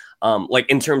this, like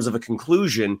in terms of a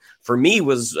conclusion for me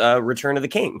was Return of the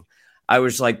King. I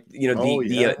was like,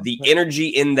 the energy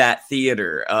in that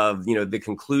theater of, the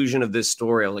conclusion of this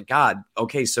story. I was like, God,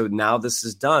 okay, so now this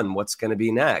is done. What's going to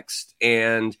be next?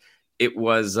 And it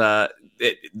was the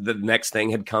next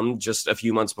thing had come just a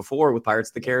few months before with Pirates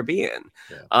of the Caribbean.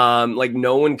 Yeah. Like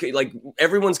no one could, like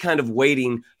everyone's kind of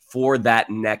waiting for that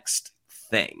next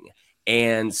thing.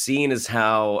 And seeing as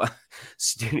how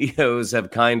studios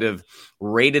have kind of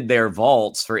raided their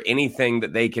vaults for anything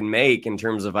that they can make in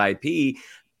terms of IP,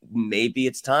 maybe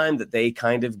it's time that they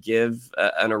kind of give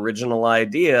an original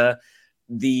idea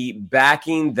the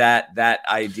backing that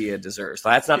idea deserves. So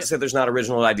that's not to say there's not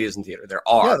original ideas in theater. There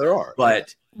are. Yeah, there are.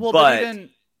 But a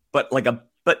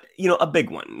big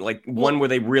one, like one where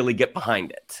they really get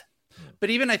behind it. But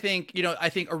even I think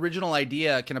original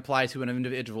idea can apply to an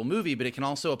individual movie, but it can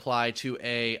also apply to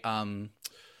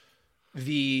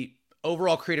the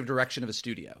overall creative direction of a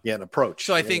studio. Yeah, an approach.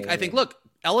 So I think look,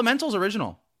 Elemental's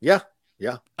original. Yeah.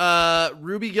 Yeah.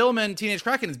 Ruby Gillman, Teenage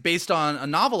Kraken is based on a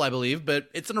novel, I believe, but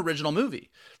it's an original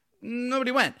movie.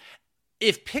 Nobody went.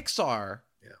 If Pixar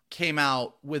came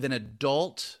out with an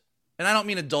adult, and I don't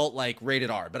mean adult like rated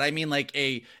R, but I mean like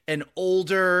an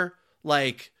older,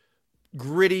 like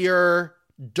grittier,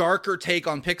 darker take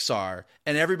on Pixar,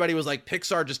 and everybody was like,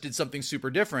 Pixar just did something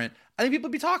super different, I think people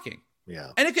would be talking.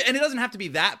 Yeah. And it doesn't have to be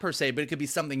that per se, but it could be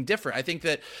something different. I think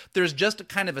that there's just a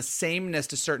kind of a sameness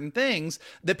to certain things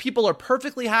that people are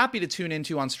perfectly happy to tune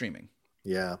into on streaming.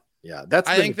 Yeah. Yeah.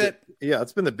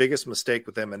 It's been the biggest mistake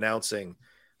with them announcing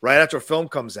right after a film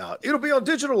comes out, it'll be on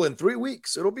digital in 3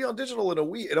 weeks. It'll be on digital in a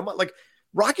week. And I'm like,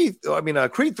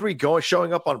 Creed 3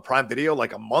 showing up on Prime Video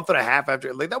like a month and a half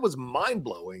after, like that was mind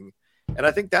blowing. And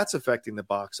I think that's affecting the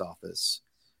box office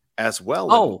as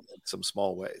well in some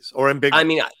small ways or in big.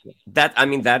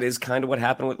 That is kind of what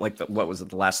happened with like the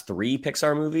last 3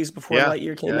 Pixar movies before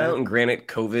Lightyear came out. And granted,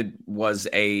 COVID was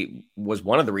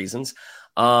one of the reasons.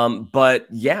 But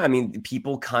yeah, I mean,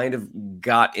 people kind of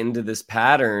got into this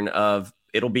pattern of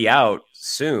it'll be out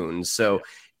soon. So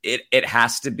it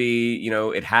has to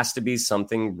be,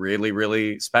 something really,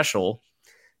 really special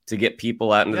to get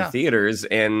people out into the theaters.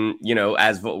 And,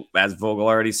 as Vogel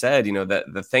already said,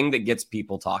 the thing that gets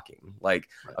people talking, like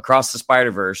Across the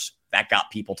Spider-Verse, that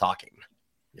got people talking.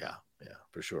 Yeah,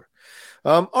 for sure.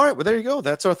 All right, well, there you go.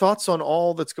 That's our thoughts on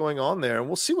all that's going on there. And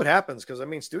we'll see what happens because,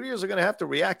 studios are going to have to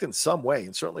react in some way.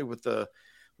 And certainly with the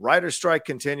writer's strike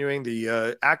continuing,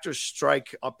 the actors'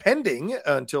 strike pending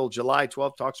until July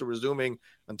 12th, talks are resuming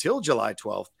until July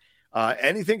 12th.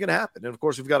 Anything can happen. And of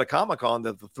course, we've got a Comic-Con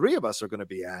that the 3 of us are going to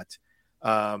be at.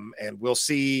 And we'll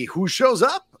see who shows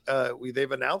up.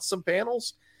 They've announced some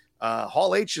panels.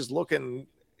 Hall H is looking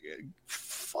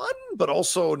fun, but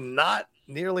also not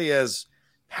nearly as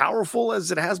powerful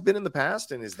as it has been in the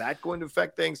past. And is that going to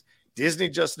affect things? Disney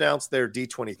just announced their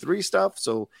D23 stuff.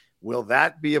 So will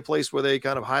that be a place where they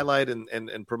kind of highlight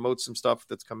and promote some stuff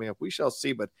that's coming up? We shall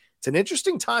see. But it's an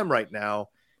interesting time right now.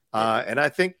 And I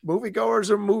think moviegoers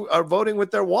are voting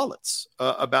with their wallets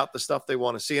about the stuff they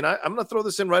want to see. And I'm going to throw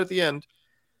this in right at the end.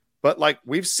 But like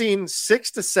we've seen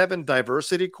 6 to 7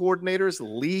 diversity coordinators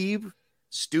leave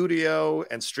studio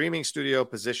and streaming studio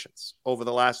positions over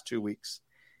the last 2 weeks.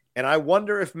 And I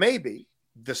wonder if maybe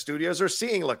the studios are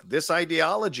seeing like this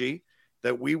ideology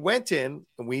that we went in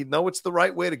and we know it's the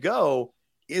right way to go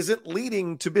isn't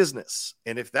leading to business.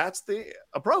 And if that's the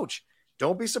approach,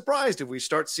 don't be surprised if we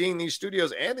start seeing these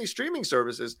studios and these streaming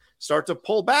services start to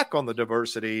pull back on the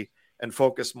diversity and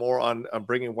focus more on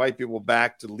bringing white people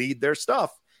back to lead their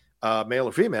stuff, male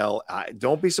or female.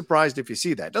 Don't be surprised if you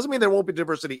see that. Doesn't mean there won't be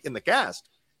diversity in the cast,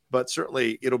 but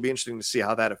certainly it'll be interesting to see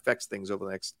how that affects things over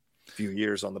the next few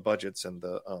years on the budgets and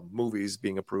the movies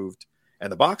being approved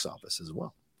and the box office as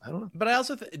well. I don't know. But I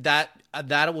also think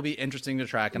that will be interesting to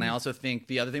track. And I also think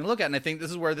the other thing to look at, and I think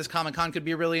this is where this Comic-Con could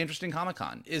be a really interesting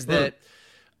Comic-Con, is that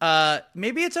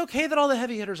maybe it's okay that all the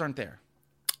heavy hitters aren't there.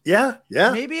 Yeah.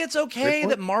 Maybe it's okay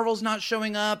that Marvel's not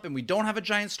showing up and we don't have a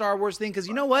giant Star Wars thing, because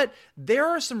you know what? There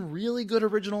are some really good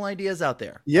original ideas out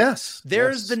there. Yes.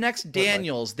 There's the next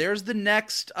Daniels. There's the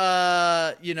next,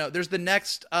 there's the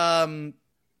next,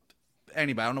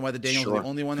 anybody. I don't know why the Daniels are the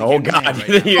only one that Oh, God.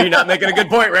 Right You're not making a good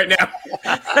point right now.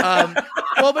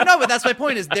 But that's my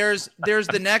point is there's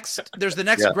the next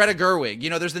Greta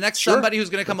Gerwig, there's the next somebody who's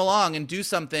going to come along and do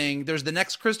something. There's the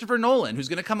next Christopher Nolan who's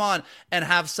going to come on and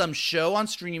have some show on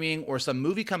streaming or some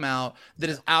movie come out that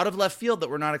is out of left field that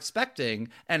we're not expecting.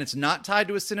 And it's not tied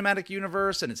to a cinematic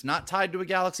universe and it's not tied to a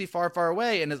galaxy far, far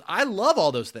away. And I love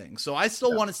all those things. So I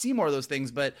still want to see more of those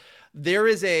things, but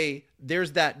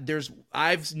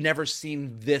I've never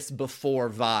seen this before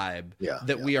vibe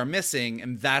we are missing.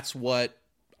 And that's what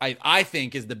I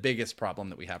think is the biggest problem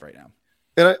that we have right now.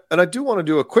 And I do want to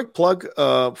do a quick plug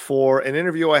for an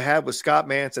interview I had with Scott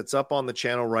Mantz. It's up on the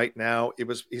channel right now.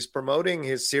 He's promoting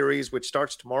his series, which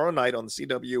starts tomorrow night on the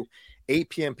CW, 8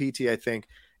 p.m. PT, I think.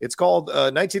 It's called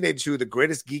 1982, The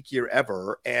Greatest Geek Year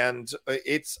Ever. And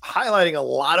it's highlighting a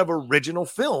lot of original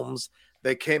films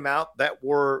that came out that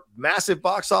were massive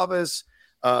box office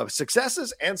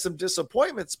successes and some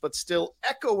disappointments, but still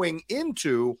echoing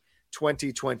into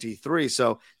 2023.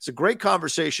 So it's a great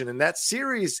conversation. And that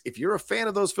series, if you're a fan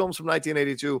of those films from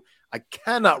 1982, I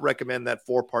cannot recommend that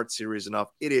 4-part series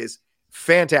enough. It is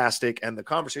fantastic. And the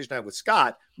conversation I had with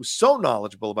Scott, who's so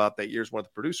knowledgeable about that year, is one of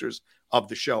the producers of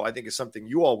the show, I think is something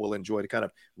you all will enjoy to kind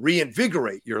of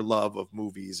reinvigorate your love of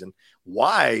movies and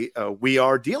why we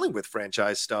are dealing with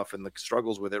franchise stuff and the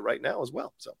struggles with it right now as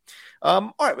well. So,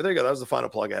 all right, well, there you go. That was the final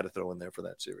plug I had to throw in there for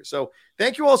that series. So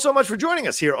thank you all so much for joining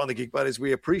us here on the Geek Buddies.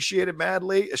 We appreciate it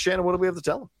madly. Shannon, what do we have to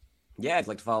tell them? Yeah, if you'd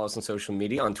like to follow us on social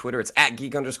media. On Twitter, it's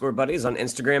 @geek_buddies. On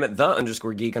Instagram, at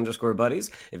 @the_geek_buddies.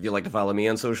 If you'd like to follow me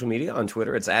on social media, on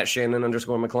Twitter, it's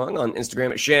 @Shannon_McClung. On Instagram,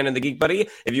 at Shannon the Geek Buddy.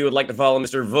 If you would like to follow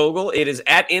Mr. Vogel, it is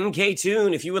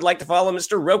 @MKToon. If you would like to follow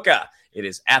Mr. Roca, it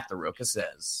is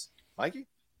 @TheRocaSays. Mikey?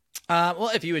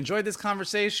 Well, if you enjoyed this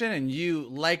conversation and you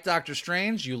like Doctor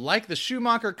Strange, you like the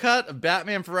Schumacher cut of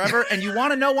Batman Forever, and you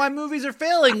want to know why movies are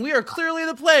failing, we are clearly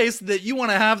the place that you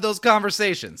want to have those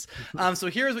conversations. So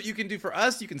here's what you can do for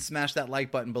us. You can smash that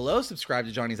like button below, subscribe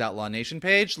to Johnny's Outlaw Nation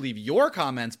page, leave your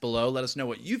comments below. Let us know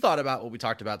what you thought about what we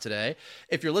talked about today.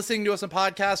 If you're listening to us on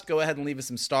podcast, go ahead and leave us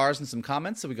some stars and some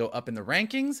comments so we go up in the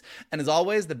rankings. And as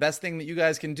always, the best thing that you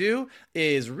guys can do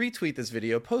is retweet this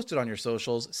video, post it on your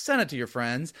socials, send it to your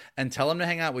friends, and tell them to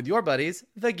hang out with your buddies,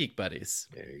 the Geek Buddies.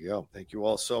 There you go. Thank you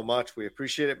all so much. We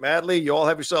appreciate it madly. You all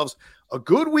have yourselves a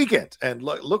good weekend. And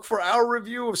look for our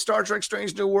review of Star Trek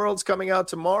Strange New Worlds coming out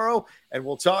tomorrow. And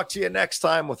we'll talk to you next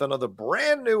time with another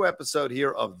brand new episode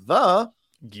here of the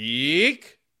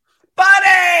Geek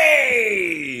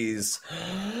Buddies!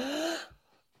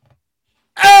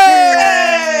 Hey!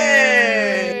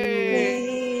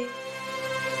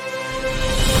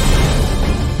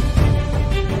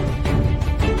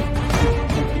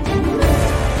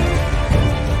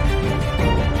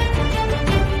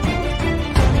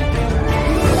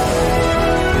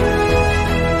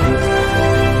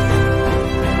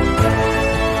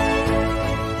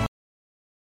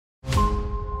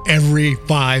 Every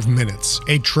 5 minutes,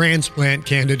 a transplant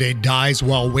candidate dies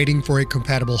while waiting for a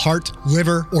compatible heart,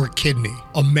 liver, or kidney.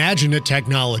 Imagine a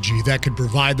technology that could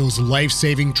provide those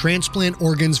life-saving transplant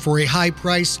organs for a high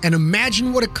price, and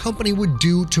imagine what a company would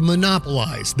do to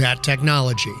monopolize that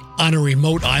technology. On a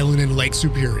remote island in Lake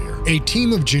Superior, a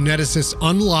team of geneticists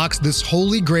unlocks this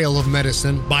holy grail of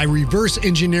medicine by reverse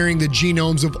engineering the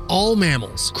genomes of all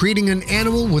mammals, creating an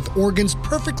animal with organs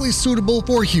perfectly suitable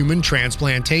for human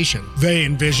transplantation. They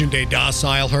envisioned a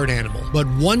docile herd animal, but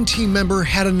one team member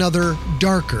had another,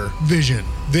 darker vision.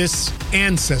 This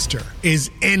ancestor is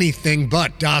anything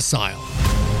but docile.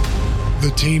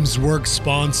 The team's work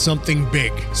spawned something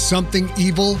big, something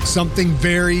evil, something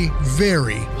very,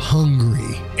 very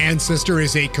hungry. Ancestor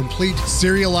is a complete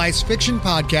serialized fiction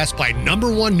podcast by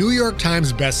 #1 New York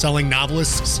Times bestselling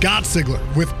novelist Scott Sigler,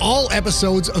 with all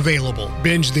episodes available.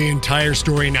 Binge the entire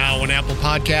story now on Apple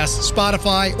Podcasts,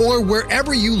 Spotify, or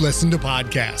wherever you listen to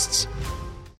podcasts.